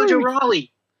appreciate Mojo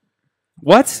Rawley.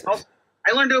 What?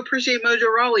 I learned to appreciate Mojo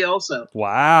Rawley also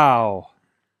Wow.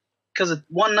 because of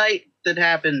one night that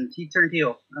happened. He turned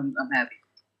heel. I'm happy.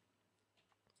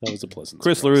 That was a pleasant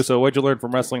Chris surprise. LeRusso, what'd you learn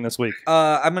from wrestling this week?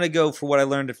 I'm going to go for what I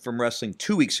learned from wrestling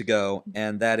 2 weeks ago,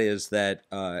 and that is that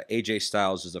AJ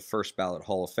Styles is a first ballot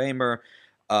Hall of Famer.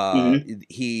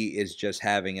 He is just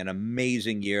having an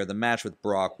amazing year. The match with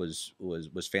Brock was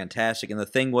fantastic, and the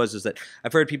thing is that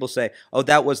I've heard people say, "Oh,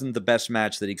 that wasn't the best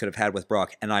match that he could have had with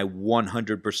Brock," and I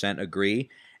 100% agree.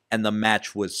 And the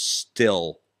match was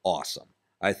still awesome.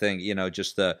 I think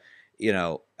just the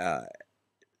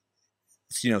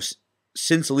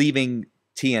since leaving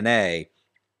TNA,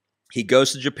 he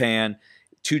goes to Japan,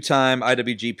 2-time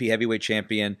IWGP Heavyweight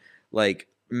Champion, like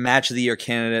Match of the Year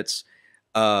candidates.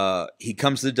 He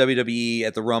comes to the WWE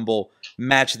at the Rumble,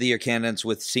 Match of the Year candidates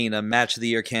with Cena, Match of the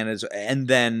Year candidates, and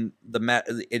then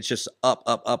it's just up,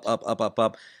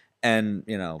 and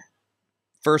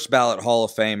first ballot Hall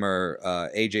of Famer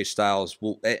AJ Styles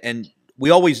and we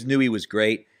always knew he was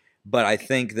great, but I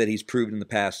think that he's proven in the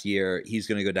past year he's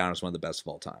going to go down as one of the best of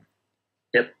all time.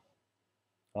 Yep.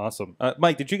 Awesome.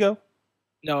 Mike, did you go?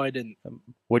 No, I didn't.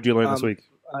 What'd you learn this week?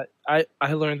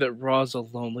 I learned that Raw's a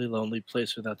lonely, lonely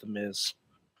place without the Miz.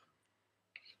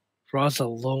 Raw's a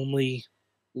lonely,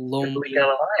 We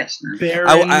got Elias now. barren.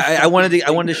 I wanted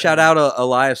to shout out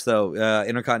Elias though,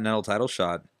 Intercontinental title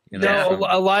shot. No, from-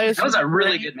 Elias That was a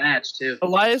really great. good match too.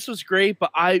 Elias was great,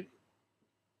 but I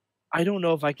don't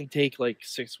know if I can take like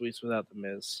 6 weeks without the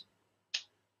Miz.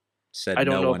 said I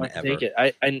don't no know one if I can ever. take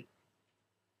it.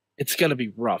 It's gonna be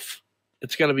rough.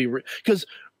 It's gonna be because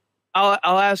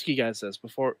I'll ask you guys this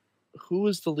before. Who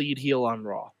is the lead heel on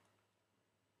Raw?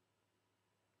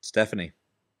 Stephanie.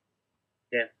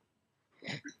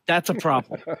 That's a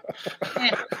problem.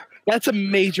 That's a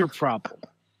major problem.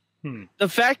 The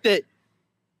fact that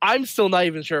I'm still not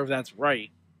even sure if that's right.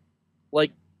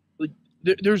 Like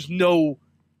there's no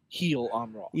heel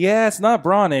on Raw. Yeah, it's not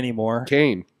Braun anymore.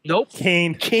 Kane. Nope.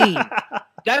 Kane. Kane.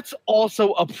 That's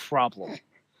also a problem.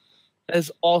 That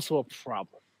is also a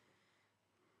problem.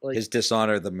 Like His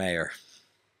dishonor, the mayor.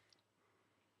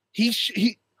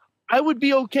 I would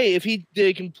be okay if he did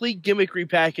a complete gimmick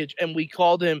repackage and we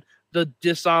called him the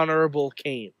dishonorable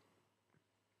Kane.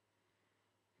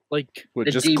 Like What,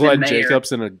 The just Demon Glenn Mayor.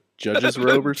 Jacobs in a judge's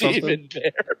robe or something? Demon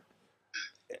Mayor.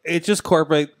 It's just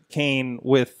corporate Kane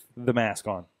with the mask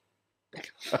on.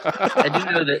 I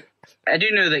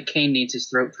do know that Kane needs his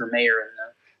throat for mayor.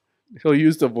 He'll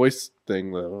use the voice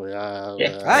thing though.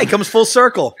 Yeah. Ah, he comes full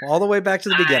circle, all the way back to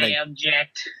the beginning. I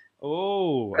object.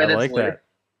 Oh, But I it's like later.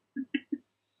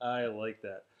 that. I like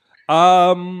that.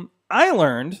 I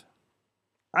learned.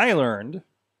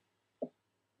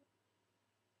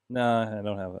 No, I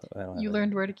don't have it. You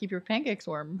learned where to keep your pancakes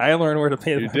warm. I learned where to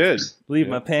pay. You did. Leave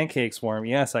Yeah. my pancakes warm.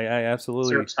 Yes, I absolutely,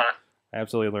 Syrup's hot.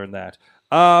 absolutely learned that.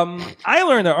 I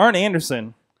learned that Arn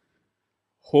Anderson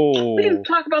Oh, We didn't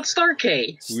talk about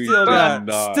Starcade. We still did got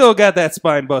not. that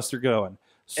spine buster going.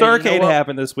 you know Starcade what?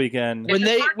 happened this weekend. When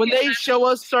they show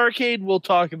us Starcade, we'll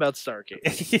talk about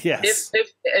Starcade. Yes.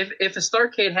 If a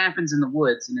Starcade happens in the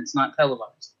woods and it's not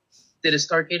televised, did a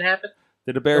Starcade happen?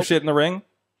 Did a bear Nope. shit in the ring?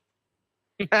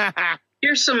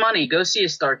 Here's some money. Go see a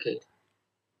Starcade.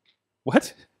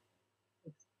 What?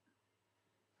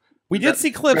 We did That-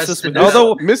 see clips rest this in week. peace.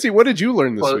 Although Missy, what did you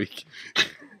learn this Quote. week?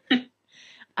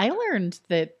 I learned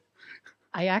that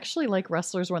I actually like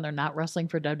wrestlers when they're not wrestling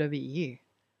for WWE.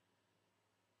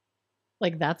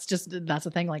 Like that's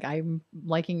the thing. Like I'm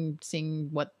liking seeing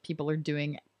what people are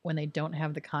doing when they don't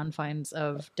have the confines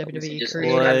of WWE just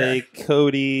creative. Like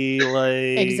Cody,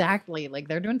 like Exactly. Like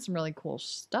they're doing some really cool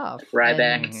stuff.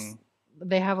 Ryback. and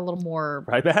They have a little more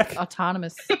Ryback.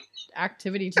 autonomous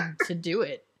activity to do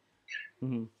it.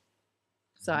 Mhm.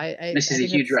 So I This is I a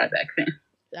think huge it's- Ryback fan.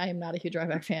 I am not a huge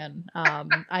Ryback fan. I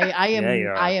am Yeah, you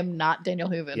are. I am not Daniel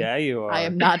Hooven. Yeah, you are. I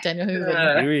am not Daniel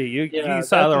Hooven. You Yeah,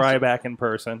 saw the that's- Ryback in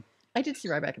person. I did see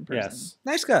Ryback in person. Yes,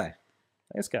 Nice guy.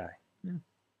 nice guy.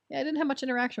 Yeah, I didn't have much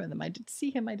interaction with him. I did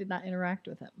see him. I did not interact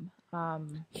with him.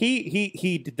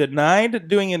 He denied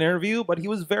doing an interview, but he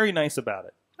was very nice about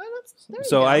it. There you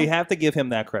So go. I have to give him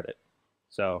that credit.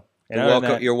 So and You're other than welcome,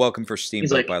 that- you're welcome for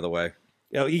Steamboat, like- by the way.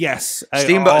 oh, yes,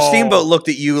 Steamboat looked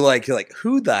at you like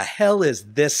who the hell is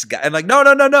this guy? I'm like,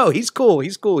 no, he's cool.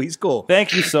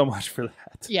 Thank you so much for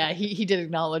that. Yeah, he did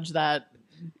acknowledge that.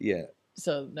 Yeah.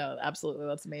 So no, absolutely,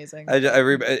 that's amazing.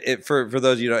 For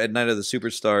those of you know, at Night of the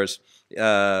Superstars,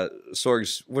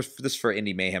 Sorg's this is for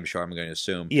Indie Mayhem show. I'm going to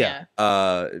assume. Yeah.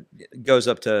 Goes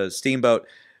up to Steamboat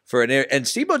for and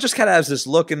Steamboat just kind of has this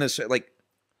look in this like,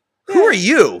 who are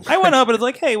you? I went up and was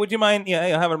like, "Hey, would you mind,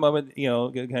 having a moment,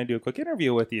 can I do a quick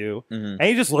interview with you?" Mhm. And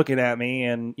he's just looking at me,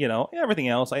 and everything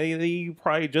else. He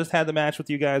probably just had the match with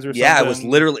you guys or something. Yeah, it was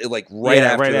literally like right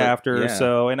after. Yeah.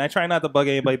 So, and I try not to bug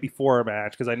anybody before a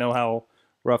match because I know how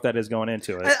rough that is going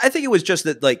into it. I think it was just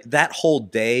that like that whole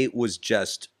day was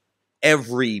just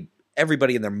everybody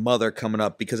and their mother coming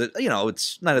up because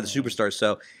it's Night of the Superstars,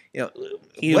 so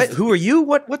who are you?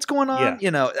 What's going on?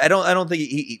 Yeah. I don't think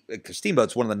he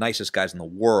Steamboat's one of the nicest guys in the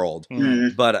world,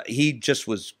 but he just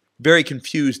was very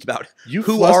confused about You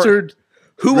who flustered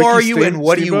who Ricky are you and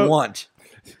what do you Steamboat? want?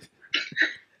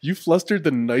 You flustered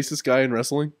the nicest guy in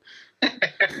wrestling.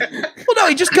 Well, no,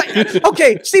 he just got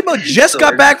okay. Steamboat just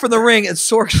got back from the ring, and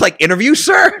Sorg's like, "Interview,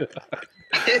 sir."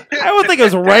 I don't think it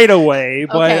was right away,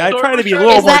 but Okay. I try to be a Is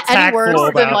little Is more that any tactful worse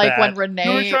about than like that. when You were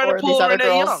Renee trying to or pull these other Renee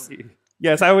girls? Young.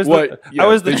 Yes, I was. What? I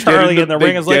was the They get Charlie into- in the they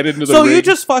ring. I was like, get into the so you ring.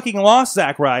 just fucking lost,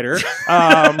 Zack Ryder.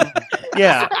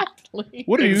 Yeah,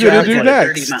 What are you Exactly. gonna do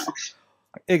Dirty next? mouth.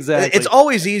 exactly. It's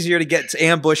always easier to get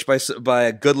ambushed by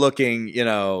a good-looking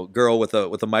girl with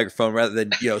a microphone rather than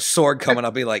Sorg coming up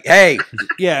and being like, "Hey,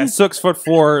 yeah,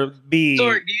 6'4" B.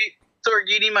 Sorg,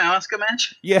 do you need my Oscar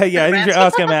match? Yeah, I need your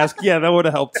Oscar mask. Yeah, that would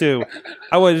have helped too.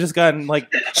 I would have just gotten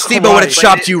like Steamboat would have karate-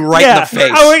 chopped you right in the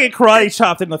face." I would get karate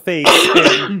chopped in the face.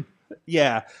 And,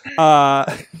 yeah.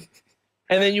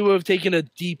 And then you would have taken a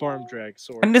deep arm drag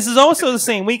sword. And this is also the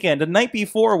same weekend. The night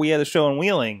before, we had a show in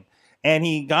Wheeling, and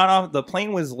he got off. The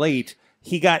plane was late.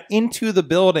 He got into the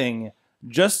building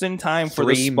just in time for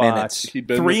the 3 spot. minutes. He'd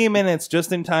been 3 minutes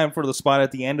just in time for the spot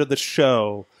at the end of the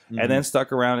show, Mhm. and then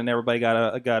stuck around, and everybody got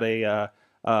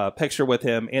a picture with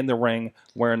him in the ring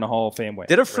wearing the Hall of Fame.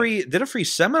 Did a free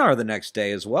seminar the next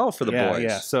day as well for the boys.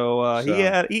 Yeah. So,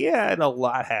 he had a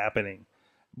lot happening.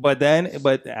 But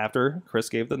after Chris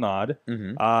gave the nod,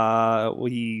 Mhm.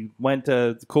 we went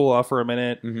to cool off for a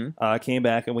minute, Mhm. came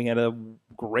back, and we had a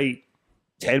great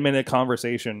 10-minute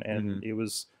conversation, and it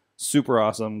was super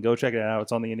awesome. Go check it out.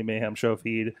 It's on the Indie Mayhem show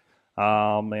feed,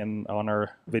 and on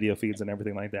our video feeds and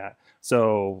everything like that.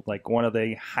 So, like, one of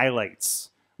the highlights,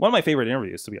 one of my favorite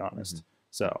interviews, to be honest.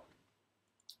 So,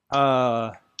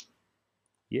 yeah.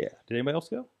 Did anybody else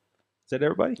go? Is that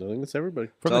everybody? I think it's everybody.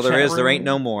 From That's all the there chat is. There room? ain't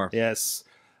no more. Yes.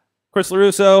 Chris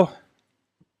LeRusso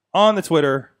on the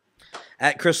Twitter.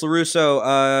 At Chris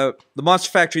LeRusso, the Monster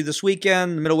Factory this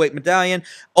weekend, the middleweight medallion.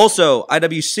 Also,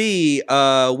 IWC,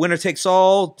 winner takes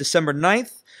all, December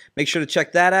 9th. Make sure to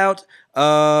check that out.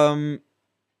 Well,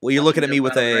 you're looking at me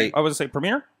with a I was going to say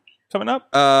premiere coming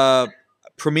up.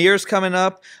 premieres coming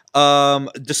up.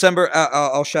 December,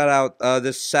 I'll shout out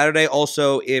this Saturday.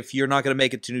 Also, if you're not going to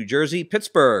make it to New Jersey,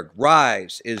 Pittsburgh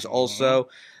Rise is also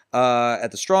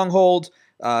at the Stronghold.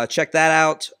 Check that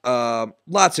out.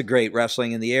 Lots of great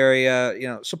wrestling in the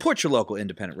area. Support your local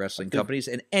independent wrestling companies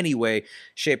in any way,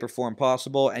 shape, or form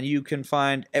possible. And you can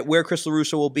find at where Chris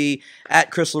LeRusso will be at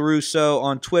Chris LeRusso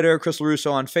on Twitter, Chris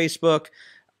LeRusso on Facebook.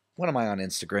 What am I on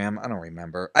Instagram? I don't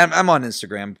remember. I'm on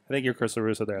Instagram. I think you're Chris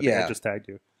LeRusso there. I think I just tagged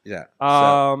you. Yeah.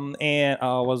 And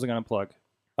what was I going to plug?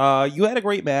 You had a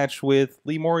great match with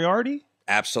Lee Moriarty.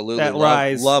 Absolutely. That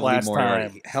Rise lovely last Moriarty.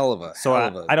 time. Hell of a. So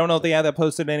I don't know if they had that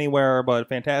posted anywhere, but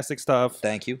fantastic stuff.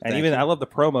 Thank you. And I love the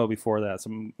promo before that.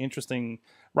 Some interesting.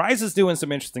 Rise is doing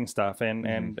some interesting stuff,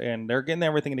 and they're getting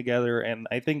everything together. And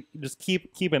I think just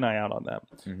keep an eye out on them.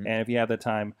 Mhm. And if you have the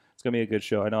time, it's gonna be a good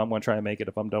show. I know I'm gonna try and make it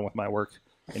if I'm done with my work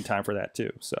in time for that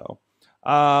too. So,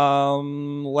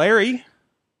 Larry,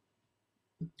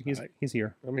 he's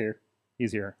here. I'm here.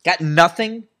 He's here. Got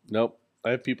nothing. Nope.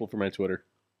 I have people for my Twitter.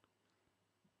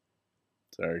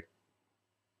 Sorry.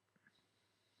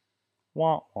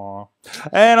 Wah, wah.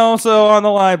 And also on the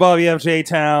line, Bobby FJ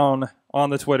Town on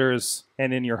the Twitters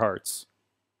and in your hearts.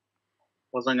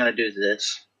 What I'm gonna do is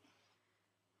this.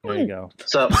 There you go.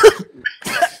 So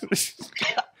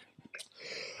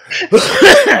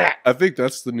I think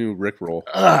that's the new Rickroll.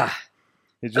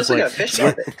 It's just just like a like fish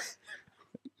with it.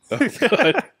 Oh,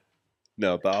 God.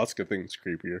 No, the Oscar thing's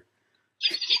creepier.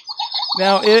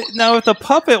 now if the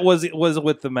puppet was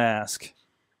with the mask.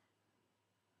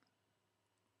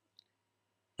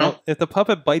 Huh? If the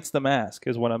puppet bites the mask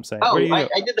is what I'm saying. Oh, Where do you I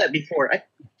go? did that before. I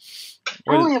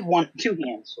Where only have two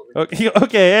hands. So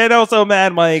Okay, and also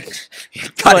Mad Mike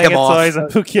Cut playing him at off. Toys and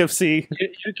Poughkeepsie.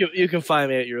 You can find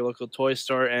me at your local toy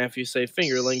store, and if you say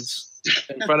fingerlings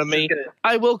in front of me,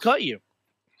 I will cut you.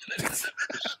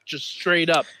 Just straight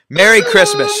up. Merry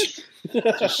Christmas.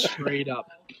 Just straight up.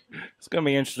 It's gonna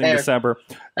be interesting There. December.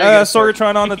 There you go,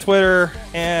 Sorgatron on the Twitter,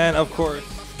 and of course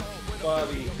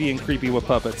Bobby being creepy with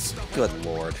puppets. Good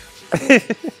Lord.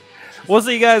 We'll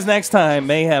see you guys next time.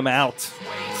 Mayhem out.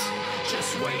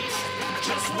 Just wait.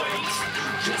 Just wait.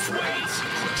 Just wait.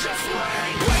 Just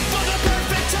wait. Wait for the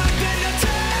perfect time, then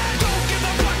attack. Don't give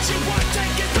up what you want,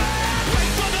 take it back.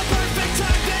 Wait for the perfect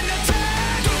time, then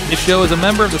attack. This show is a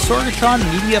member of the Sorgatron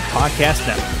Media Podcast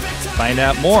Network. Find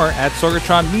out more at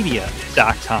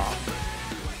sorgatronmedia.com.